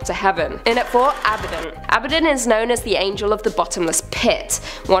carry up to heaven." In at 4, Abaddon. Abaddon is known as the angel of the bottomless pit,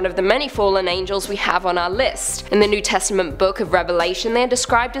 one of the many fallen angels we have on our list. In the New Testament book of Revelation, they are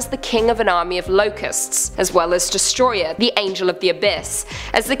described as the king of an army of locusts, as well as Destroyer, the angel of the abyss.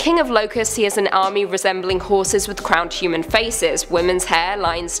 As the king of locusts, he has an army resembling horses with crowned human faces, women's hair,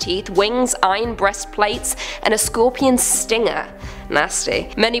 lion's teeth, wings, iron breastplates, and a scorpion stinger. Nasty.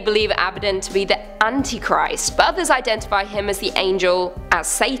 Many believe Abaddon to be the Antichrist, but others identify him as the angel as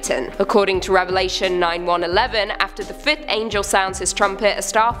Satan. According to Revelation 9:1-11, after the 5th angel sounds his trumpet, a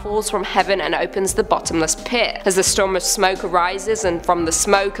star falls from heaven and opens the bottomless pit. As a storm of smoke arises, and from the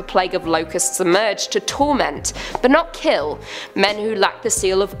smoke a plague of locusts emerge to torment, but not kill, men who lack the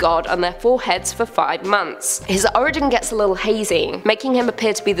seal of God on their foreheads for 5 months. His origin gets a little hazy, making him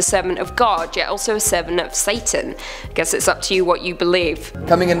appear to be the servant of God, yet also a servant of Satan. I guess it's up to you what you believe.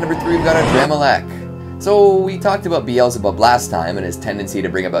 Coming in number 3, we've got Adramelech. So we talked about Beelzebub last time and his tendency to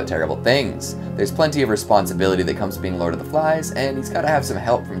bring about terrible things. There's plenty of responsibility that comes with being Lord of the Flies, and he's gotta have some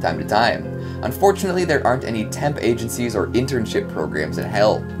help from time to time. Unfortunately, there aren't any temp agencies or internship programs in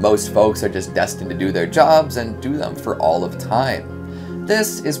hell. Most folks are just destined to do their jobs and do them for all of time.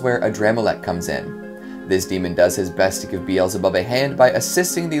 This is where Adramelech comes in. This demon does his best to give Beelzebub a hand by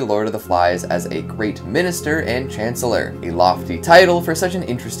assisting the Lord of the Flies as a great minister and chancellor, a lofty title for such an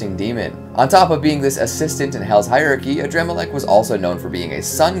interesting demon. On top of being this assistant in Hell's hierarchy, Adramelech was also known for being a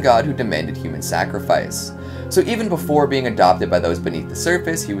sun god who demanded human sacrifice. So even before being adopted by those beneath the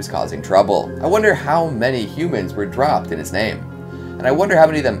surface, he was causing trouble. I wonder how many humans were dropped in his name. And I wonder how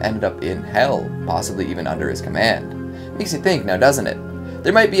many of them ended up in Hell, possibly even under his command. Makes you think now, doesn't it?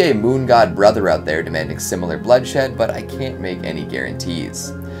 There might be a moon god brother out there demanding similar bloodshed, but I can't make any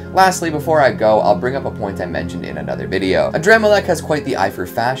guarantees. Lastly, before I go, I'll bring up a point I mentioned in another video. Adramelech has quite the eye for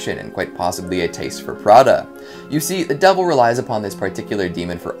fashion and quite possibly a taste for Prada. You see, the devil relies upon this particular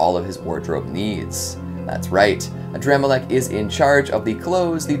demon for all of his wardrobe needs. That's right, Adramelech is in charge of the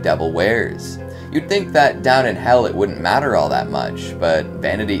clothes the devil wears. You'd think that down in hell it wouldn't matter all that much, but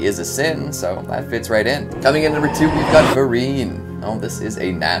vanity is a sin, so that fits right in. Coming in number 2, we've got Varine. Oh, this is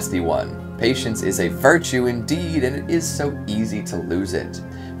a nasty one. Patience is a virtue indeed, and it is so easy to lose it.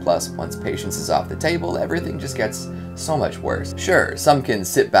 Plus, once patience is off the table, everything just gets so much worse. Sure, some can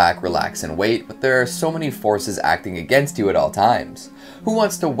sit back, relax, and wait, but there are so many forces acting against you at all times. Who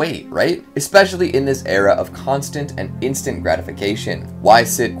wants to wait, right? Especially in this era of constant and instant gratification. Why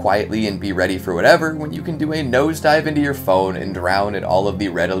sit quietly and be ready for whatever when you can do a nosedive into your phone and drown in all of the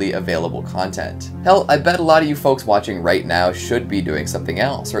readily available content? Hell, I bet a lot of you folks watching right now should be doing something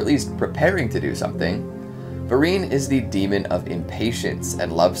else, or at least preparing to do something. Varine is the demon of impatience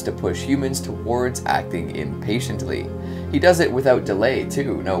and loves to push humans towards acting impatiently. He does it without delay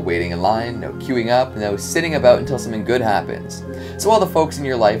too, no waiting in line, no queuing up, no sitting about until something good happens. So all the folks in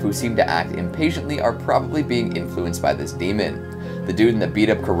your life who seem to act impatiently are probably being influenced by this demon. The dude in the beat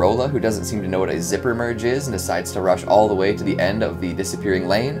up Corolla who doesn't seem to know what a zipper merge is and decides to rush all the way to the end of the disappearing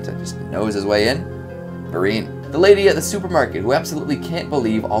lane to just nose his way in? Varine. The lady at the supermarket who absolutely can't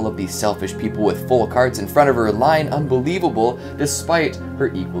believe all of these selfish people with full carts in front of her line unbelievable despite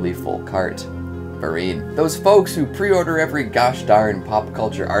her equally full cart. Varine. Those folks who pre-order every gosh darn pop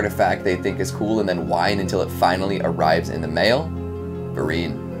culture artifact they think is cool and then whine until it finally arrives in the mail.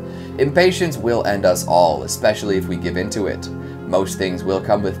 Varine. Impatience will end us all, especially if we give into it. Most things will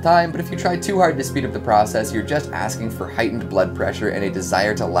come with time, but if you try too hard to speed up the process, you're just asking for heightened blood pressure and a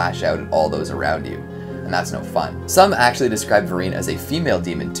desire to lash out at all those around you. And that's no fun. Some actually describe Varine as a female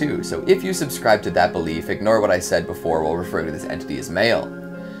demon too, so if you subscribe to that belief, ignore what I said before while referring to this entity as male.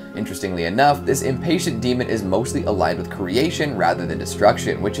 Interestingly enough, this impatient demon is mostly aligned with creation rather than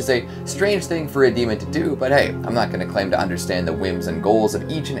destruction, which is a strange thing for a demon to do, but hey, I'm not going to claim to understand the whims and goals of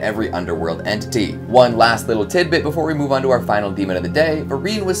each and every underworld entity. One last little tidbit before we move on to our final demon of the day: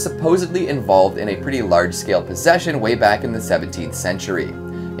 Varine was supposedly involved in a pretty large-scale possession way back in the 17th century.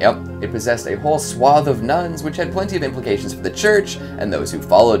 Yep, it possessed a whole swath of nuns, which had plenty of implications for the church and those who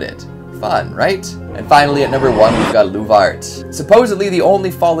followed it. Fun, right? And finally, at number 1, we've got Luvart. Supposedly the only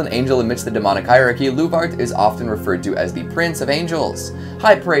fallen angel amidst the demonic hierarchy, Luvart is often referred to as the Prince of Angels.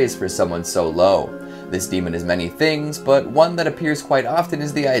 High praise for someone so low. This demon is many things, but one that appears quite often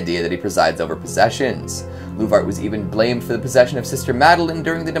is the idea that he presides over possessions. Luvart was even blamed for the possession of Sister Madeleine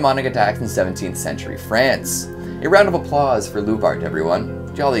during the demonic attacks in 17th century France. A round of applause for Luvart, everyone.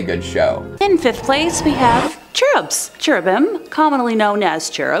 Jolly good show. In 5th place, we have cherubs. Cherubim, commonly known as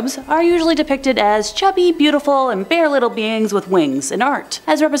cherubs, are usually depicted as chubby, beautiful, and bare little beings with wings in art,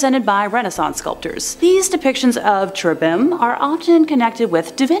 as represented by Renaissance sculptors. These depictions of cherubim are often connected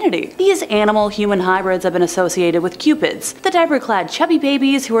with divinity. These animal-human hybrids have been associated with cupids, the diaper-clad chubby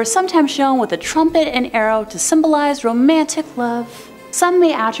babies who are sometimes shown with a trumpet and arrow to symbolize romantic love. Some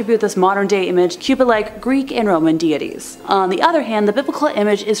may attribute this modern-day image to Cupid-like Greek and Roman deities. On the other hand, the biblical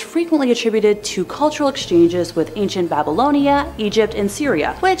image is frequently attributed to cultural exchanges with ancient Babylonia, Egypt, and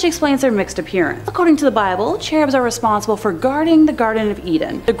Syria, which explains their mixed appearance. According to the Bible, cherubs are responsible for guarding the Garden of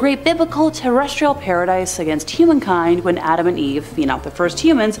Eden, the great biblical terrestrial paradise against humankind when Adam and Eve, the first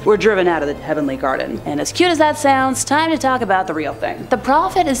humans, were driven out of the heavenly garden. And as cute as that sounds, time to talk about the real thing. The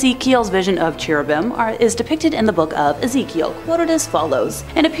prophet Ezekiel's vision of cherubim is depicted in the book of Ezekiel, quoted as follows.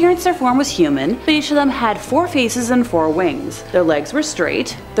 In appearance, their form was human, but each of them had 4 faces and 4 wings. Their legs were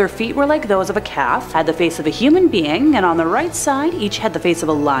straight, their feet were like those of a calf, had the face of a human being, and on the right side each had the face of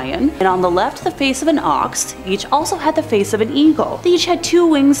a lion, and on the left the face of an ox. Each also had the face of an eagle. They each had 2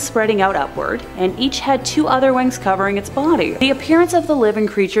 wings spreading out upward, and each had 2 other wings covering its body. The appearance of the living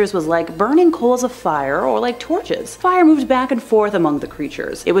creatures was like burning coals of fire or like torches. Fire moved back and forth among the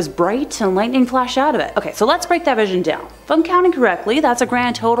creatures. It was bright and lightning flashed out of it. Okay, so let's break that vision down. If I'm counting correctly, that's a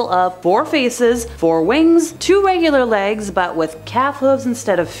grand total of 4 faces, 4 wings, 2 regular legs, but with calf hooves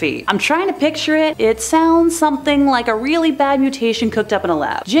instead of feet. I'm trying to picture it. It sounds something like a really bad mutation cooked up in a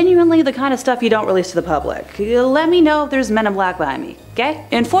lab. Genuinely the kind of stuff you don't release to the public. Let me know if there's Men in Black behind me. Okay?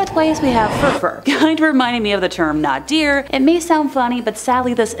 In 4th place, we have fur, kind of reminding me of the term not deer. It may sound funny, but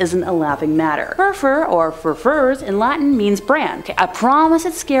sadly this isn't a laughing matter. Fur or furs in Latin means brand. Okay, I promise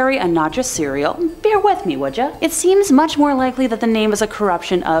it's scary and not just cereal. Bear with me, would ya? It seems much more likely that the name is a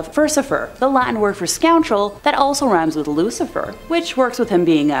corruption of furcifer, the Latin word for scoundrel that also rhymes with Lucifer, which works with him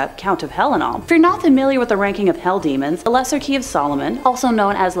being a count of hell and all. If you're not familiar with the ranking of hell demons, the Lesser Key of Solomon, also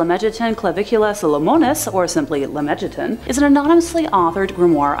known as Lemegeton Clavicula Solomonis, or simply Lemegeton, is an anonymously authored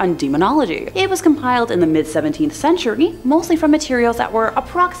grimoire on demonology. It was compiled in the mid-17th century, mostly from materials that were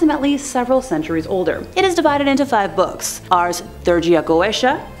approximately several centuries older. It is divided into 5 books: Ars Thurgia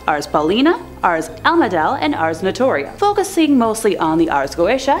Goetia, Ars Paulina, Ars Almadel, and Ars Notoria. Focusing mostly on the Ars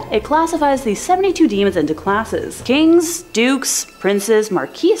Goetia, it classifies the 72 demons into classes: kings, dukes, princes,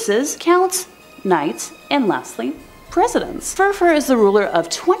 marquises, counts, knights, and lastly, presidents. Fur is the ruler of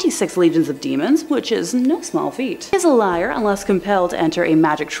 26 legions of demons, which is no small feat. He is a liar unless compelled to enter a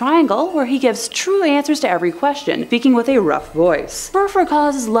magic triangle where he gives true answers to every question, speaking with a rough voice. Fur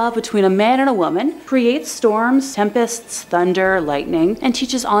causes love between a man and a woman, creates storms, tempests, thunder, lightning, and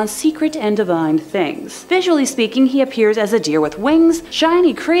teaches on secret and divine things. Visually speaking, he appears as a deer with wings,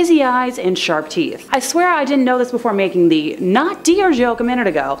 shiny crazy eyes, and sharp teeth. I swear I didn't know this before making the not deer joke a minute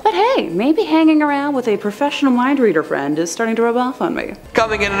ago, but hey, maybe hanging around with a professional mind reader friend is starting to rub off on me.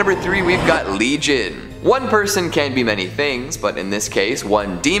 Coming in at number 3, we've got Legion. One person can be many things, but in this case,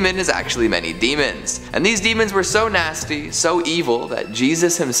 one demon is actually many demons. And these demons were so nasty, so evil, that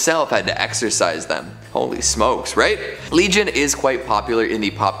Jesus himself had to exorcise them. Holy smokes, right? Legion is quite popular in the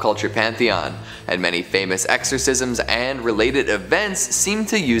pop culture pantheon, and many famous exorcisms and related events seem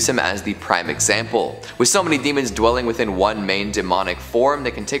to use him as the prime example. With so many demons dwelling within one main demonic form, they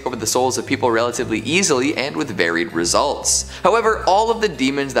can take over the souls of people relatively easily and with varied results. However, all of the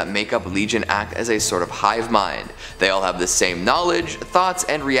demons that make up Legion act as a sort of hive mind. They all have the same knowledge, thoughts,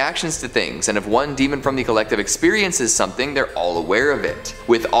 and reactions to things, and if one demon from the collective experiences something, they're all aware of it.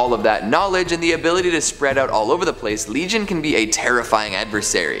 With all of that knowledge and the ability to spread out all over the place, Legion can be a terrifying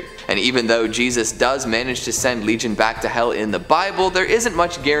adversary. And even though Jesus does manage to send Legion back to hell in the Bible, there isn't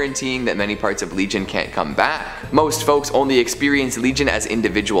much guaranteeing that many parts of Legion can't come back. Most folks only experience Legion as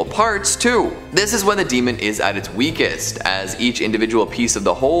individual parts too. This is when the demon is at its weakest, as each individual piece of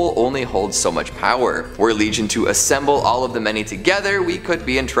the whole only holds so much power. Were Legion to assemble all of the many together, we could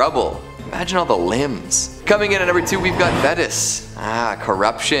be in trouble. Imagine all the limbs. Coming in at number 2, we've got Vetus.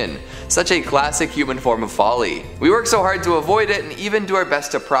 Corruption. Such a classic human form of folly. We work so hard to avoid it and even do our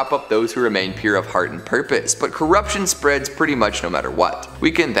best to prop up those who remain pure of heart and purpose, but corruption spreads pretty much no matter what.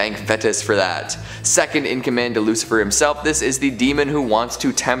 We can thank Vetus for that. Second in command to Lucifer himself, this is the demon who wants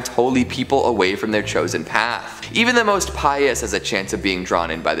to tempt holy people away from their chosen path. Even the most pious has a chance of being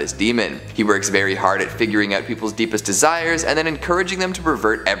drawn in by this demon. He works very hard at figuring out people's deepest desires and then encouraging them to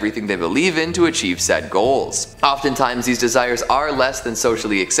pervert everything they believe in to achieve said goals. Oftentimes these desires are less than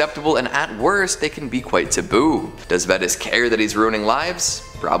socially acceptable, and at worst they can be quite taboo. Does Vetus care that he's ruining lives?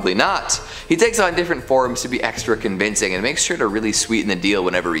 Probably not. He takes on different forms to be extra convincing and makes sure to really sweeten the deal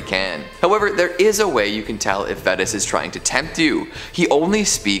whenever he can. However, there is a way you can tell if Vetus is trying to tempt you. He only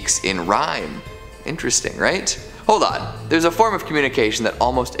speaks in rhyme. Interesting, right? Hold on, there's a form of communication that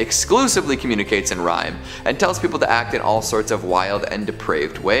almost exclusively communicates in rhyme and tells people to act in all sorts of wild and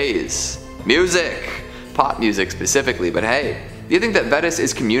depraved ways. Music! Pop music specifically, but hey. Do you think that Vetus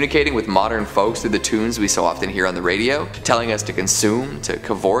is communicating with modern folks through the tunes we so often hear on the radio, telling us to consume, to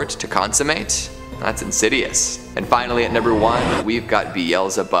cavort, to consummate? That's insidious. And finally at number 1, we've got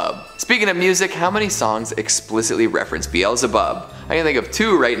Beelzebub. Speaking of music, how many songs explicitly reference Beelzebub? I can think of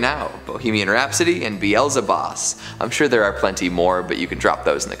 2 right now, Bohemian Rhapsody and Beelzebos. I'm sure there are plenty more, but you can drop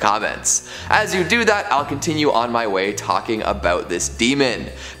those in the comments. As you do that, I'll continue on my way talking about this demon.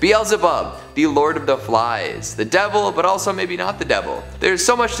 Beelzebub, the Lord of the Flies, the devil, but also maybe not the devil. There's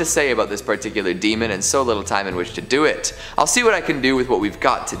so much to say about this particular demon and so little time in which to do it. I'll see what I can do with what we've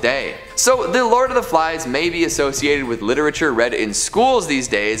got today. So the Lord of the Flies may be associated with literature read in schools these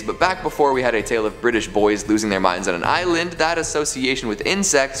days, but back before we had a tale of British boys losing their minds on an island, that association with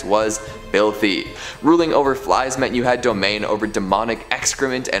insects was filthy. Ruling over flies meant you had domain over demonic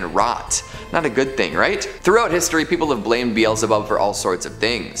excrement and rot. Not a good thing, right? Throughout history, people have blamed Beelzebub for all sorts of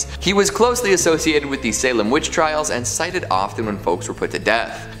things. He was closely associated with the Salem witch trials and cited often when folks were put to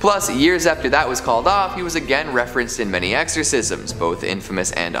death. Plus, years after that was called off, he was again referenced in many exorcisms, both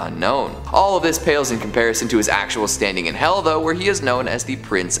infamous and unknown. All of this pales in comparison to his actual standing in hell though, where he is known as the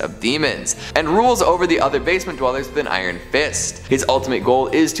Prince of Demons, and rules over the other basement dwellers with an iron fist. His ultimate goal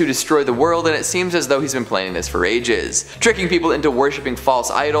is to destroy the world, and it seems as though he's been planning this for ages. Tricking people into worshipping false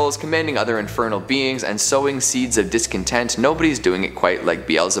idols, commanding other infernal beings, and sowing seeds of discontent, nobody's doing it quite like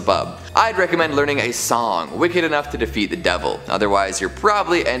Beelzebub. I'd recommend learning a song wicked enough to defeat the devil, otherwise you're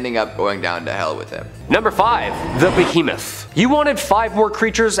probably ending up going down to hell with him. Number 5, the Behemoth. You wanted 5 more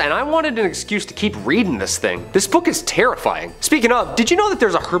creatures and I wanted an excuse to keep reading this thing. This book is terrifying. Speaking of, did you know that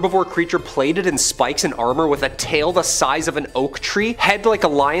there's a herbivore creature plated in spikes and armor with a tail the size of an oak tree, head like a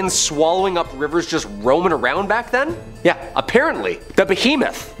lion swallowing up rivers, just roaming around back then? Yeah, apparently. The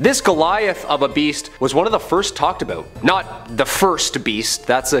Behemoth. This Goliath of a beast was one of the first talked about. Not the first beast,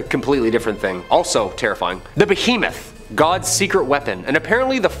 that's a completely different thing. Also terrifying. The Behemoth. God's secret weapon, and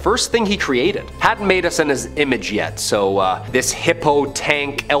apparently the first thing he created. Hadn't made us in his image yet, so this hippo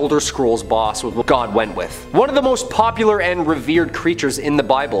tank Elder Scrolls boss was what God went with. One of the most popular and revered creatures in the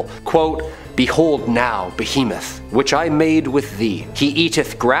Bible. Quote, "Behold now Behemoth, which I made with thee. He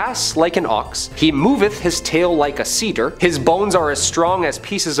eateth grass like an ox, he moveth his tail like a cedar, his bones are as strong as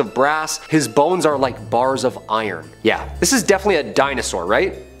pieces of brass, his bones are like bars of iron." Yeah, this is definitely a dinosaur,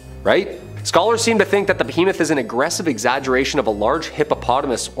 right? Scholars seem to think that the Behemoth is an aggressive exaggeration of a large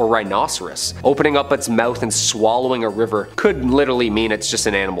hippopotamus or rhinoceros. Opening up its mouth and swallowing a river could literally mean it's just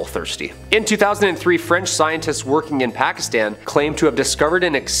an animal thirsty. In 2003, French scientists working in Pakistan claimed to have discovered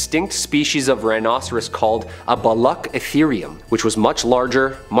an extinct species of rhinoceros called a Balak Ethereum, which was much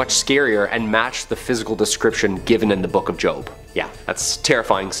larger, much scarier, and matched the physical description given in the Book of Job. Yeah, that's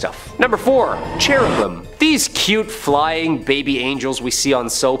terrifying stuff. Number 4, cherubim. These cute flying baby angels we see on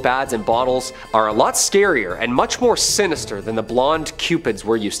soap ads and bottles are a lot scarier and much more sinister than the blonde cupids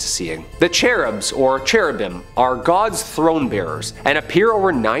we're used to seeing. The cherubs, or cherubim, are God's throne bearers and appear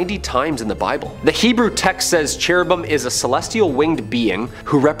over 90 times in the Bible. The Hebrew text says cherubim is a celestial winged being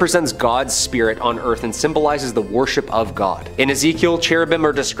who represents God's spirit on earth and symbolizes the worship of God. In Ezekiel, cherubim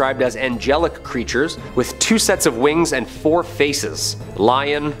are described as angelic creatures with 2 sets of wings and 4 faces: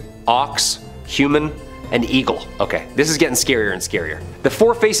 lion, ox, human, An eagle. Okay, this is getting scarier and scarier. The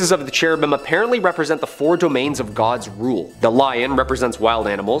 4 faces of the cherubim apparently represent the 4 domains of God's rule. The lion represents wild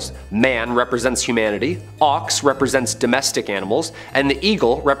animals, man represents humanity, ox represents domestic animals, and the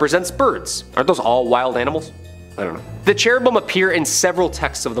eagle represents birds. Aren't those all wild animals? I don't know. The cherubim appear in several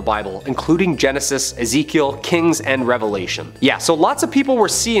texts of the Bible, including Genesis, Ezekiel, Kings, and Revelation. Yeah, so lots of people were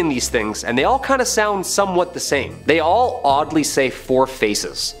seeing these things, and they all kind of sound somewhat the same. They all oddly say 4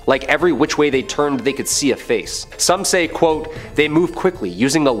 faces. Like every which way they turned, they could see a face. Some say, quote, they move quickly,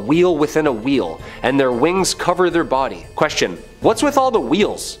 using a wheel within a wheel, and their wings cover their body. Question, what's with all the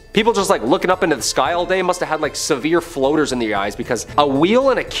wheels? People just like looking up into the sky all day must have had like severe floaters in their eyes, because a wheel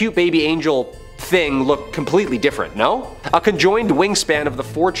and a cute baby angel thing look completely different, no? A conjoined wingspan of the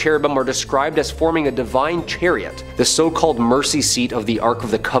 4 cherubim are described as forming a divine chariot, the so-called mercy seat of the Ark of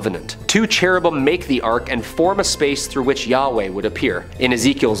the Covenant. 2 cherubim make the ark and form a space through which Yahweh would appear in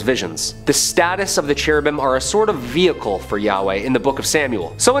Ezekiel's visions. The status of the cherubim are a sort of vehicle for Yahweh in the book of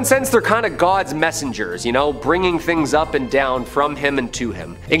Samuel. So in a sense they're kind of God's messengers, you know, bringing things up and down from him and to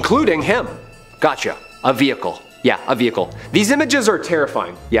him, including him. Gotcha. A vehicle. Yeah, a vehicle. These images are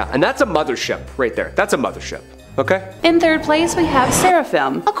terrifying. Yeah, and that's a mothership right there. That's a mothership. Okay? In 3rd place, we have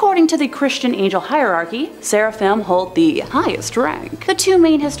seraphim. According to the Christian angel hierarchy, seraphim hold the highest rank. The 2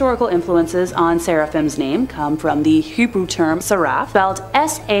 main historical influences on seraphim's name come from the Hebrew term seraph, spelled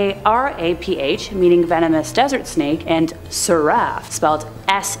S-A-R-A-P-H, meaning venomous desert snake, and seraph, spelled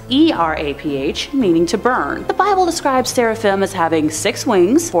S-E-R-A-P-H, meaning to burn. The Bible describes seraphim as having 6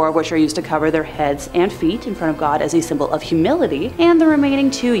 wings, 4 of which are used to cover their heads and feet in front of God as a symbol of humility, and the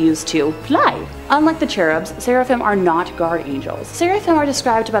remaining 2 used to fly. Unlike the cherubs, seraphim are not guard angels. Seraphim are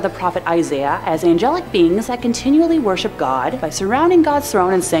described by the prophet Isaiah as angelic beings that continually worship God by surrounding God's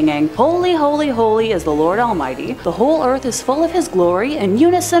throne and singing, "Holy, holy, holy is the Lord Almighty. The whole earth is full of his glory," in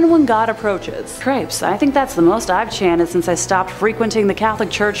unison when God approaches. Cripes, I think that's the most I've chanted since I stopped frequenting the Catholic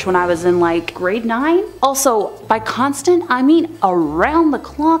Church when I was in like grade 9. Also, by constant, I mean around the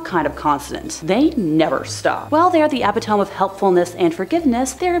clock kind of constant. They never stop. While they are the epitome of helpfulness and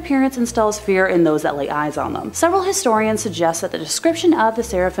forgiveness, their appearance instills fear in those that lay eyes on them. Several historians suggest that the description of the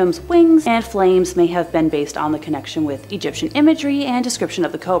seraphim's wings and flames may have been based on the connection with Egyptian imagery and description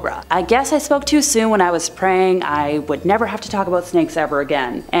of the cobra. I guess I spoke too soon when I was praying I would never have to talk about snakes ever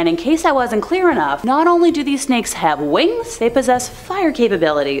again. And in case I wasn't clear enough, not only do these snakes have wings, they possess fire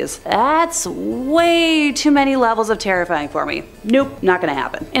capabilities. That's way too many levels of terrifying for me. Nope, not gonna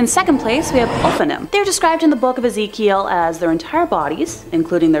happen. In 2nd place, we have Ophanim. They're described in the book of Ezekiel as their entire bodies,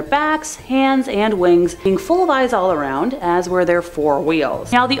 including their backs, hands, and wings, being full of eyes all around, as were their 4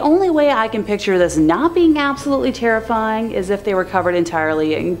 wheels. Now, the only way I can picture this not being absolutely terrifying is if they were covered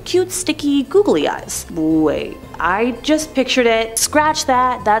entirely in cute, sticky, googly eyes. Wait, I just pictured it. Scratch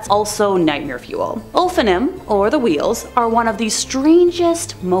that, that's also nightmare fuel. Ophanim, or the wheels, are one of the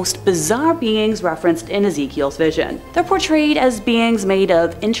strangest, most bizarre beings referenced in Ezekiel's vision. They're portrayed as beings made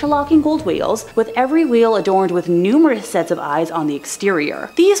of interlocking gold wheels, with every wheel adorned with numerous sets of eyes on the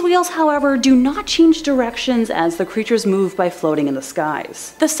exterior. These wheels, however, do not change directions as the creatures move by floating in the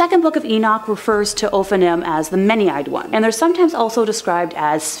skies. The 2nd book of Enoch refers to Ophanim as the many-eyed one, and they're sometimes also described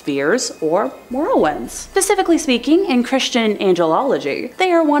as spheres or whirlwinds. Specifically speaking, in Christian angelology,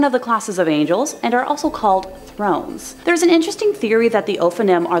 they are one of the classes of angels and are also called thrones. There's an interesting theory that the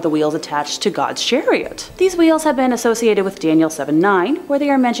Ophanim are the wheels attached to God's chariot. These wheels have been associated with Daniel 7:9, where they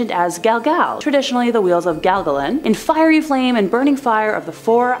are mentioned as Galgal, traditionally the wheels of Galgalin, in fiery flame and burning fire of the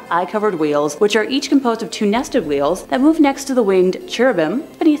 4 eye-covered wheels, which are each composed of 2 nested wheels that move next to the winged cherubim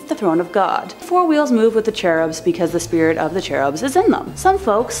beneath the throne of God. 4 wheels move with the cherubs because the spirit of the cherubs is in them. Some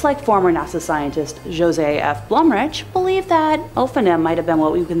folks, like former NASA scientist Jose F. Blumrich, believe that Ophanim might have been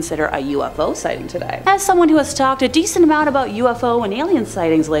what we consider a UFO sighting today. As someone who has talked a decent amount about UFO and alien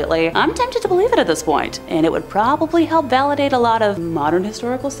sightings lately, I'm tempted to believe it at this point, and it would probably help validate a lot of modern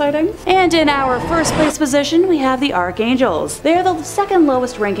historical sightings. And in our 1st place position, we have the Archangels. They're the 2nd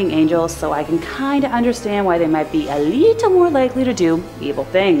lowest ranking angels, so I can kinda understand why they might be a little more likely to do evil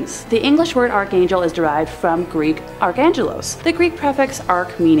things. The English word archangel is derived from Greek archangelos, the Greek prefix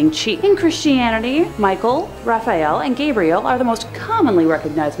arch meaning chief. In Christianity, Michael, Raphael, and Gabriel are the most commonly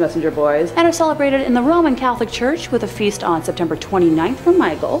recognized messenger boys and are celebrated in the Roman Catholic Church with a feast on September 29th for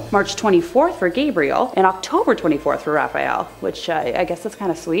Michael, March 24th for Gabriel, and October 24th for Raphael, which I guess that's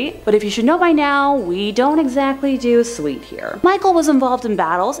kind of sweet. But if you should know by now, we don't exactly do sweet here. Michael was involved in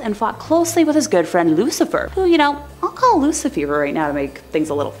battles and fought closely with his good friend Lucifer, who, you know, I'll call Lucifer right now to make things things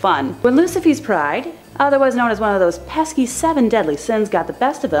a little fun. When Lucifer's pride, otherwise known as one of those pesky 7 deadly sins, got the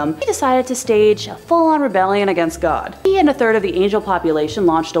best of him, he decided to stage a full-on rebellion against God. He and a third of the angel population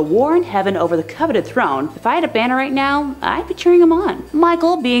launched a war in heaven over the coveted throne. If I had a banner right now, I'd be cheering him on.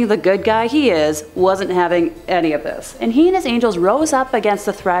 Michael, being the good guy he is, wasn't having any of this, and he and his angels rose up against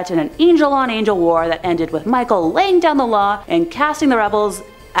the threat in an angel-on-angel war that ended with Michael laying down the law and casting the rebels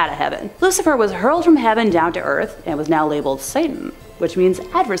out of heaven. Lucifer was hurled from heaven down to earth and was now labeled Satan, which means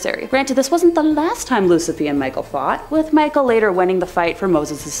adversary. Granted, this wasn't the last time Lucifer and Michael fought, with Michael later winning the fight for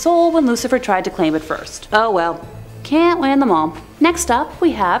Moses' soul when Lucifer tried to claim it first. Oh well, can't win them all. Next up,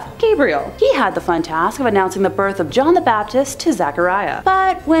 we have Gabriel. He had the fun task of announcing the birth of John the Baptist to Zechariah.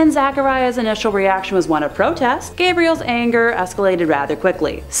 But when Zechariah's initial reaction was one of protest, Gabriel's anger escalated rather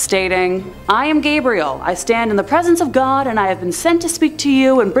quickly, stating, "I am Gabriel. I stand in the presence of God, and I have been sent to speak to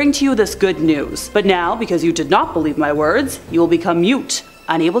you and bring to you this good news. But now, because you did not believe my words, you will become mute,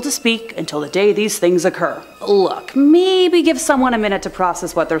 unable to speak until the day these things occur." Look, maybe give someone a minute to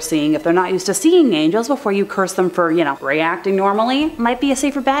process what they're seeing if they're not used to seeing angels before you curse them for, reacting normally. Might be a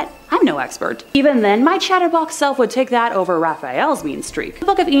safer bet. I'm no expert. Even then, my chatterbox self would take that over Raphael's mean streak. The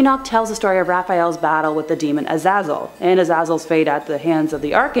Book of Enoch tells the story of Raphael's battle with the demon Azazel, and Azazel's fate at the hands of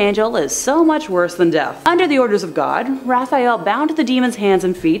the archangel is so much worse than death. Under the orders of God, Raphael bound the demon's hands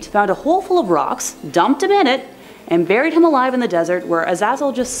and feet, found a hole full of rocks, dumped him in it, and buried him alive in the desert, where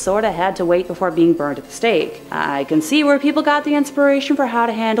Azazel just sorta had to wait before being burned at the stake. I can see where people got the inspiration for how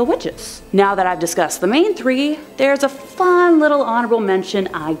to handle witches. Now that I've discussed the main 3, there's a fun little honorable mention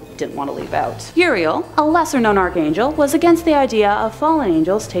I didn't want to leave out. Uriel, a lesser known archangel, was against the idea of fallen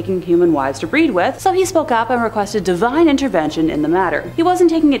angels taking human wives to breed with, so he spoke up and requested divine intervention in the matter. He wasn't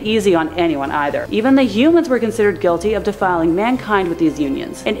taking it easy on anyone either. Even the humans were considered guilty of defiling mankind with these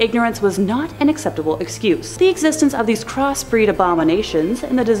unions, and ignorance was not an acceptable excuse. The existence of these crossbreed abominations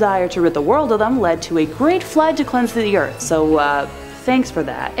and the desire to rid the world of them led to a great flood to cleanse the earth, so thanks for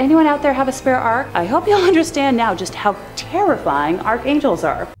that. Anyone out there have a spare ark? I hope you'll understand now just how terrifying archangels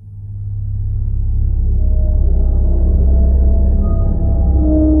are.